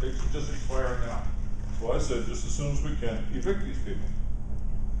 It's just expiring now. So I said, just as soon as we can, evict these people.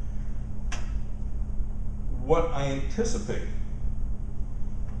 What I anticipate,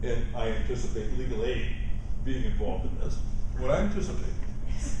 and I anticipate legal aid being involved in this, what I anticipate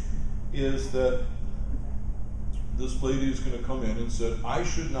is that this lady is going to come in and said, I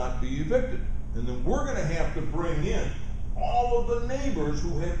should not be evicted. And then we're going to have to bring in all of the neighbors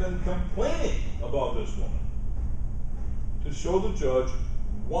who have been complaining about this woman to show the judge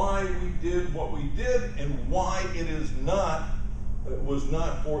why we did what we did and why it was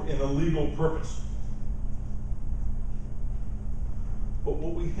not for an illegal purpose. But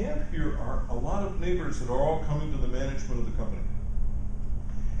what we have here are a lot of neighbors that are all coming to the management of the company.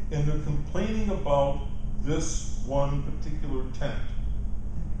 And they're complaining about this one particular tenant.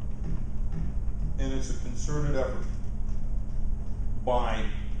 And it's a concerted effort by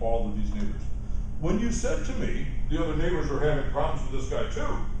all of these neighbors. When you said to me, the other neighbors are having problems with this guy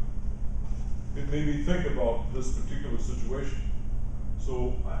too, it made me think about this particular situation.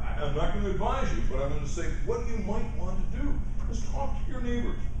 So I'm not going to advise you, but I'm going to say what you might want to do is talk to your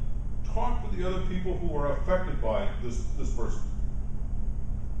neighbors. Talk to the other people who are affected by this person.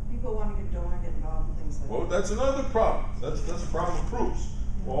 People want to don't want to get involved in things like that. Well, that's another problem. That's a problem of proofs.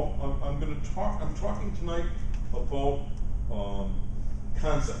 Well, I'm talking tonight about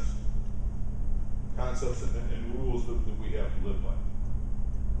concepts and rules that we have to live by.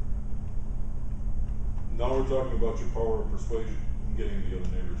 Now we're talking about your power of persuasion and getting the other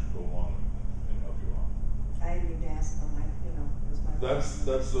neighbors to go along and help you out. I didn't even ask them. It was my.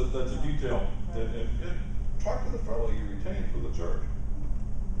 That's a detail. And talk to the fellow you retained for the charge.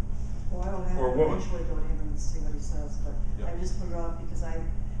 Well, I will have Or to woman. eventually go to him and see what he says, but Yeah. I just put it off because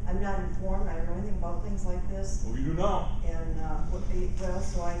I'm not informed. I don't know anything about things like this. Well, you do now. And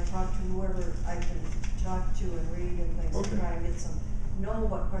so I talk to whoever I can talk to and read and things Okay. to try and get know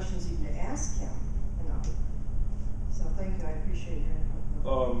what questions even to ask him. So thank you. I appreciate your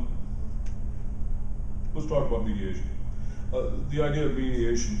input. Let's talk about mediation. The idea of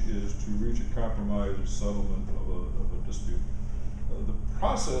mediation is to reach a compromise or settlement of a dispute. The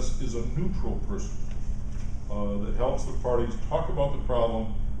process is a neutral person that helps the parties talk about the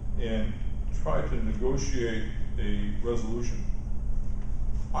problem and try to negotiate a resolution.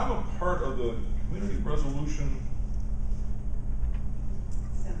 I'm a part of the Community Resolution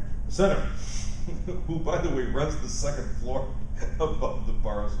Center, who, by the way, rents the second floor above the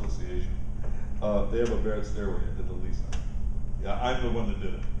Bar Association. They have a bad stairway into the lease now. Yeah, I'm the one that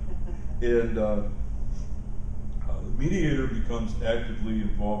did it. And the mediator becomes actively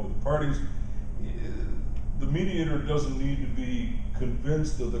involved with the parties. The mediator doesn't need to be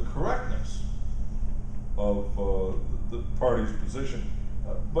convinced of the correctness of the party's position,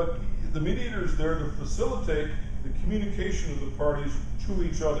 but the mediator is there to facilitate the communication of the parties to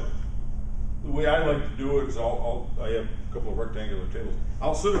each other. The way I like to do it is I have a couple of rectangular tables.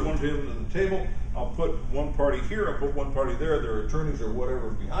 I'll sit at one table, I'll put one party here, I'll put one party there, their attorneys or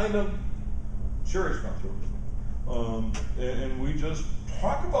whatever behind them. Sherry's come through. And we just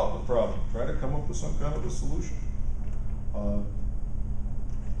talk about the problem, try to come up with some kind of a solution.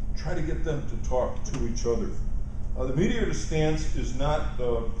 Try to get them to talk to each other. The mediator's stance is not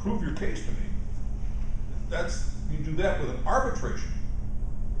prove your case to me. You do that with an arbitration,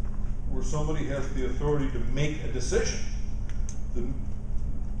 where somebody has the authority to make a decision.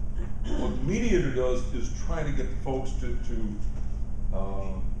 What the mediator does is try to get the folks to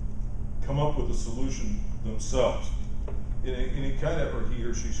come up with a solution themselves. And he kind of, or he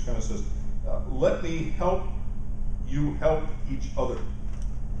or she kind of says, let me help you help each other.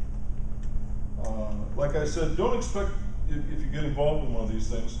 Like I said, don't expect, if you get involved in one of these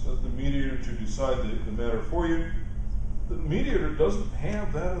things, the mediator to decide the matter for you. The mediator doesn't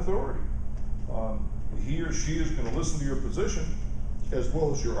have that authority. He or she is going to listen to your position as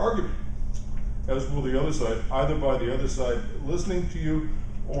well as your argument, as will the other side, either by the other side listening to you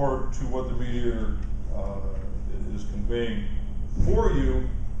or to what the mediator is conveying for you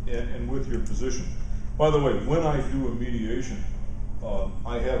and with your position. By the way, when I do a mediation,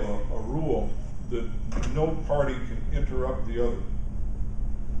 I have a rule that no party can interrupt the other.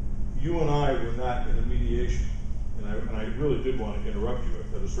 You and I were not in a mediation, and I really did want to interrupt you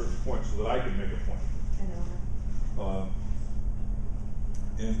at a certain point so that I could make a point. I know.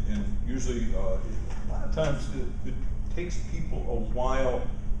 And usually, a lot of times, it takes people a while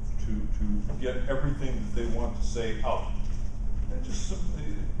to get everything that they want to say out. And just simply,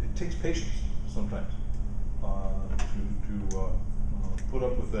 it takes patience sometimes to put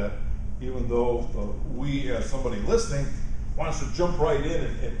up with that, even though we, as somebody listening, wants to jump right in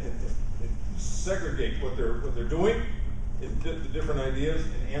and segregate what they're doing, the different ideas,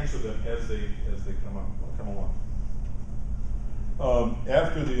 and answer them as they come along.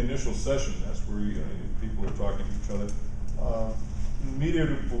 After the initial session, that's where people are talking to each other. The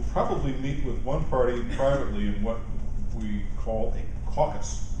mediator will probably meet with one party privately in what we call a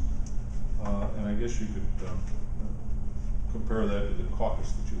caucus, and I guess you could compare that to the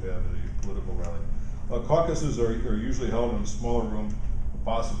caucus that you have at a political rally. Caucuses are usually held in a smaller room,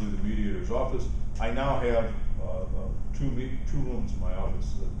 possibly the mediator's office. I now have two rooms in my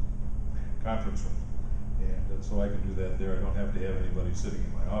office, conference room. And so I can do that there. I don't have to have anybody sitting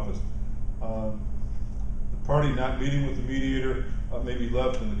in my office. The party not meeting with the mediator may be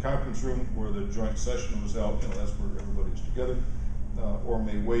left in the conference room where the joint session was held. That's where everybody's together, or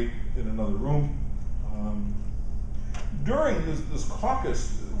may wait in another room. During this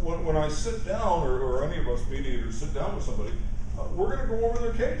caucus, when I sit down, or any of us mediators sit down with somebody, we're going to go over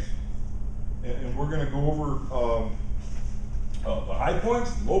their case. and we're going to go over the high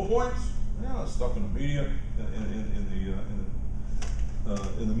points, low points, stuff in the media,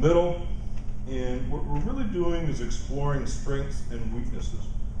 in the middle, and what we're really doing is exploring strengths and weaknesses.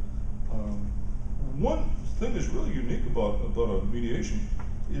 One thing that's really unique about a mediation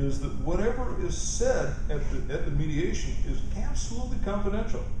is that whatever is said at the mediation is absolutely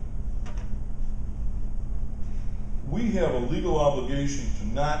confidential. We have a legal obligation to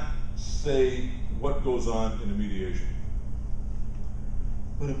not say what goes on in a mediation.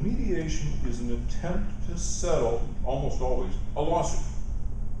 But a mediation is an attempt to settle, almost always, a lawsuit.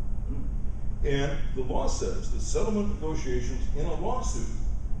 And the law says that settlement negotiations in a lawsuit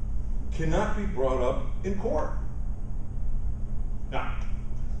cannot be brought up in court. Now,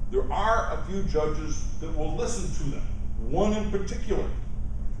 there are a few judges that will listen to them, one in particular,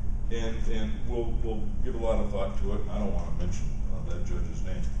 and we'll give a lot of thought to it. I don't want to mention that judge's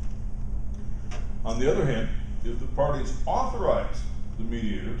name. On the other hand, if the parties authorize the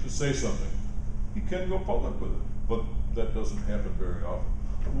mediator to say something, he can go public with it, but that doesn't happen very often.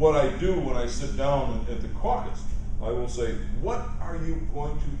 What I do when I sit down at the caucus, I will say, what are you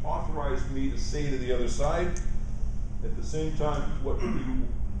going to authorize me to say to the other side? At the same time, what do you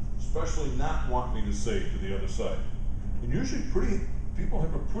especially not want me to say to the other side? And usually people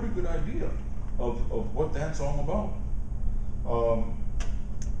have a pretty good idea of what that's all about.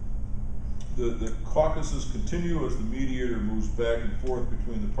 The caucuses continue as the mediator moves back and forth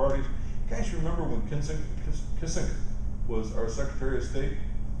between the parties. You guys remember when Kissinger was our Secretary of State?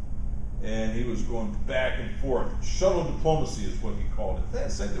 And he was going back and forth. Shuttle diplomacy is what he called it.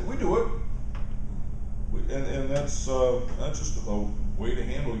 That's it. We do it. And that's just a way to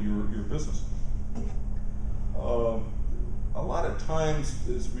handle your business. A lot of times,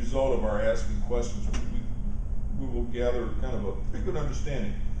 as a result of our asking questions, we will gather kind of a pretty good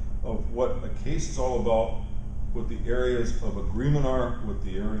understanding of what a case is all about, what the areas of agreement are, what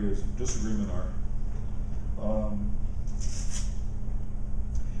the areas of disagreement are.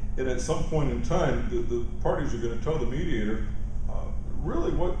 And at some point in time, the parties are going to tell the mediator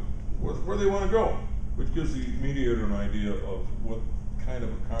really where they want to go, which gives the mediator an idea of what kind of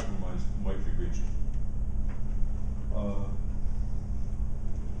a compromise might be reached.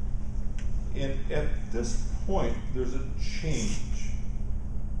 And at this point, there's a change.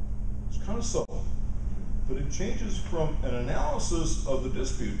 It's kind of subtle, but it changes from an analysis of the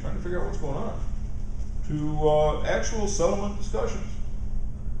dispute, trying to figure out what's going on, to actual settlement discussions.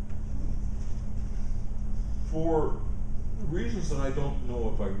 For reasons that I don't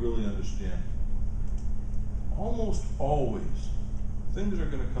know if I really understand, almost always things are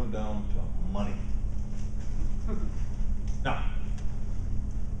going to come down to money. Now,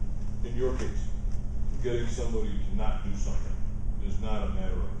 in your case, getting somebody to not do something is not a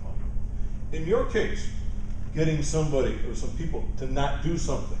matter of money. In your case, getting somebody or some people to not do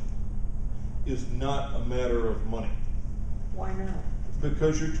something is not a matter of money. Why not?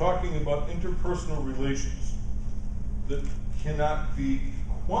 Because you're talking about interpersonal relations that cannot be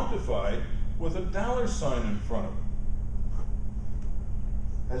quantified with a dollar sign in front of it.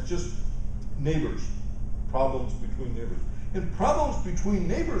 That's just neighbors, problems between neighbors. And problems between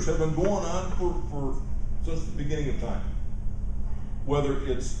neighbors have been going on for since the beginning of time. Whether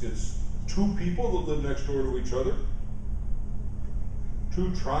it's two people that live next door to each other,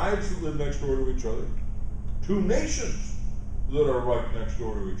 two tribes that live next door to each other, two nations that are right next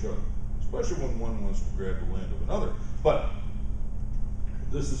door to each other, especially when one wants to grab the land of another. But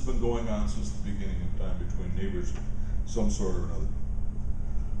this has been going on since the beginning of time between neighbors of some sort or another.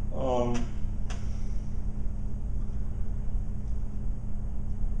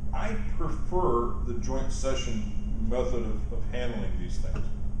 I prefer the joint session method of handling these things.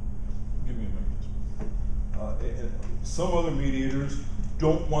 Give me a minute. Some other mediators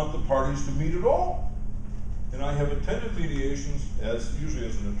don't want the parties to meet at all. And I have attended mediations, usually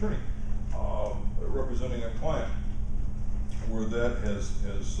as an attorney, representing a client, where that has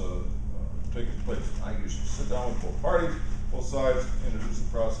taken place. I usually sit down with both parties, both sides, introduce the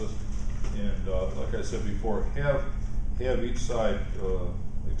process, and like I said before, have each side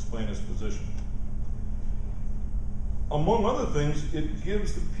explain its position. Among other things, it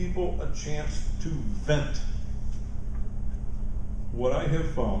gives the people a chance to vent. What I have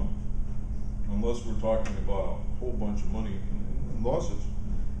found, unless we're talking about a whole bunch of money in lawsuits,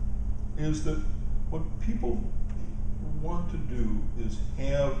 is that what people want to do is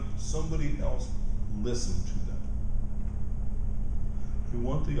have somebody else listen to them. They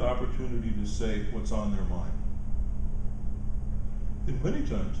want the opportunity to say what's on their mind. And many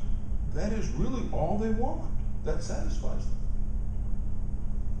times, that is really all they want. That satisfies them.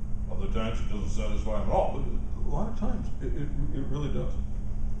 Other times it doesn't satisfy them at all, but a lot of times it really does.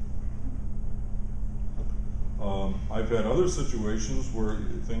 I've had other situations where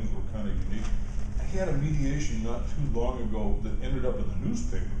things were kind of unique. I had a mediation not too long ago that ended up in the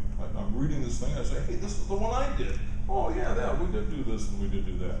newspaper. I'm reading this thing, I say, hey, this is the one I did. Oh yeah, we did do this and we did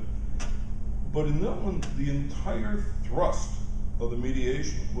do that. But in that one, the entire thrust of the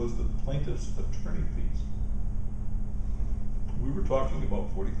mediation was the plaintiff's attorney fees. We were talking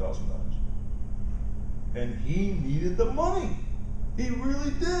about $40,000. And he needed the money. He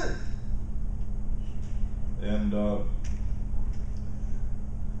really did. And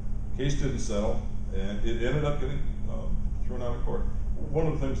case didn't settle, and it ended up getting thrown out of court. One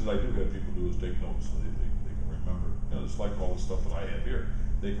of the things that I do have people do is take notes so they can remember. You know, it's like all the stuff that I have here.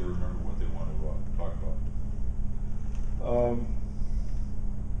 They can remember what they want to talk about.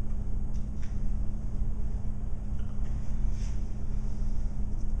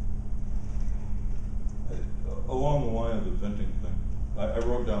 Along the line of the venting thing, I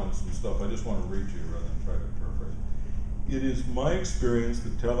wrote down some stuff. I just want to read to you rather than try to paraphrase. It is my experience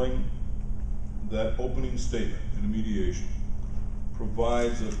that telling that opening statement in a mediation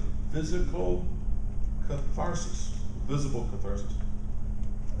provides a physical catharsis, visible catharsis.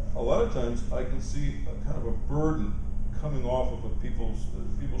 A lot of times I can see a kind of a burden coming off of people's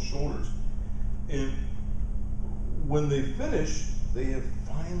shoulders. And when they finish, they have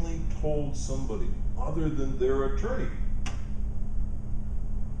finally told somebody other than their attorney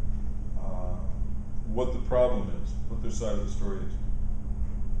what the problem is, what their side of the story is.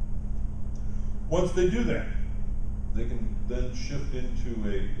 Once they do that, they can then shift into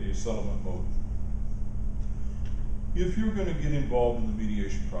a settlement mode. If you're going to get involved in the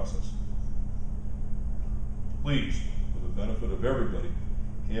mediation process, please, for the benefit of everybody,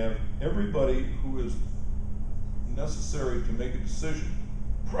 have everybody who is necessary to make a decision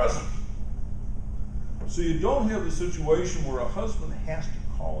present. So you don't have the situation where a husband has to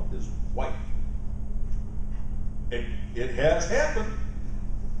call his wife. It has happened.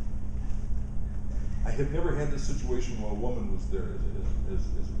 I have never had this situation where a woman was there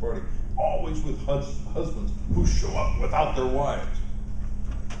as a party, always with husbands who show up without their wives.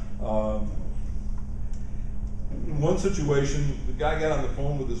 In one situation, the guy got on the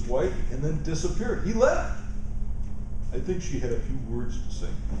phone with his wife and then disappeared. He left. I think she had a few words to say.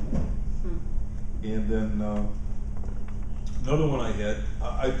 And then another one I had,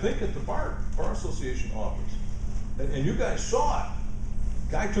 I think at the Bar Association office, and you guys saw it.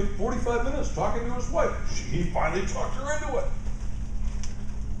 Guy took 45 minutes talking to his wife. He finally talked her into it.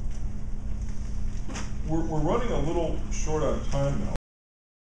 We're running a little short on time now.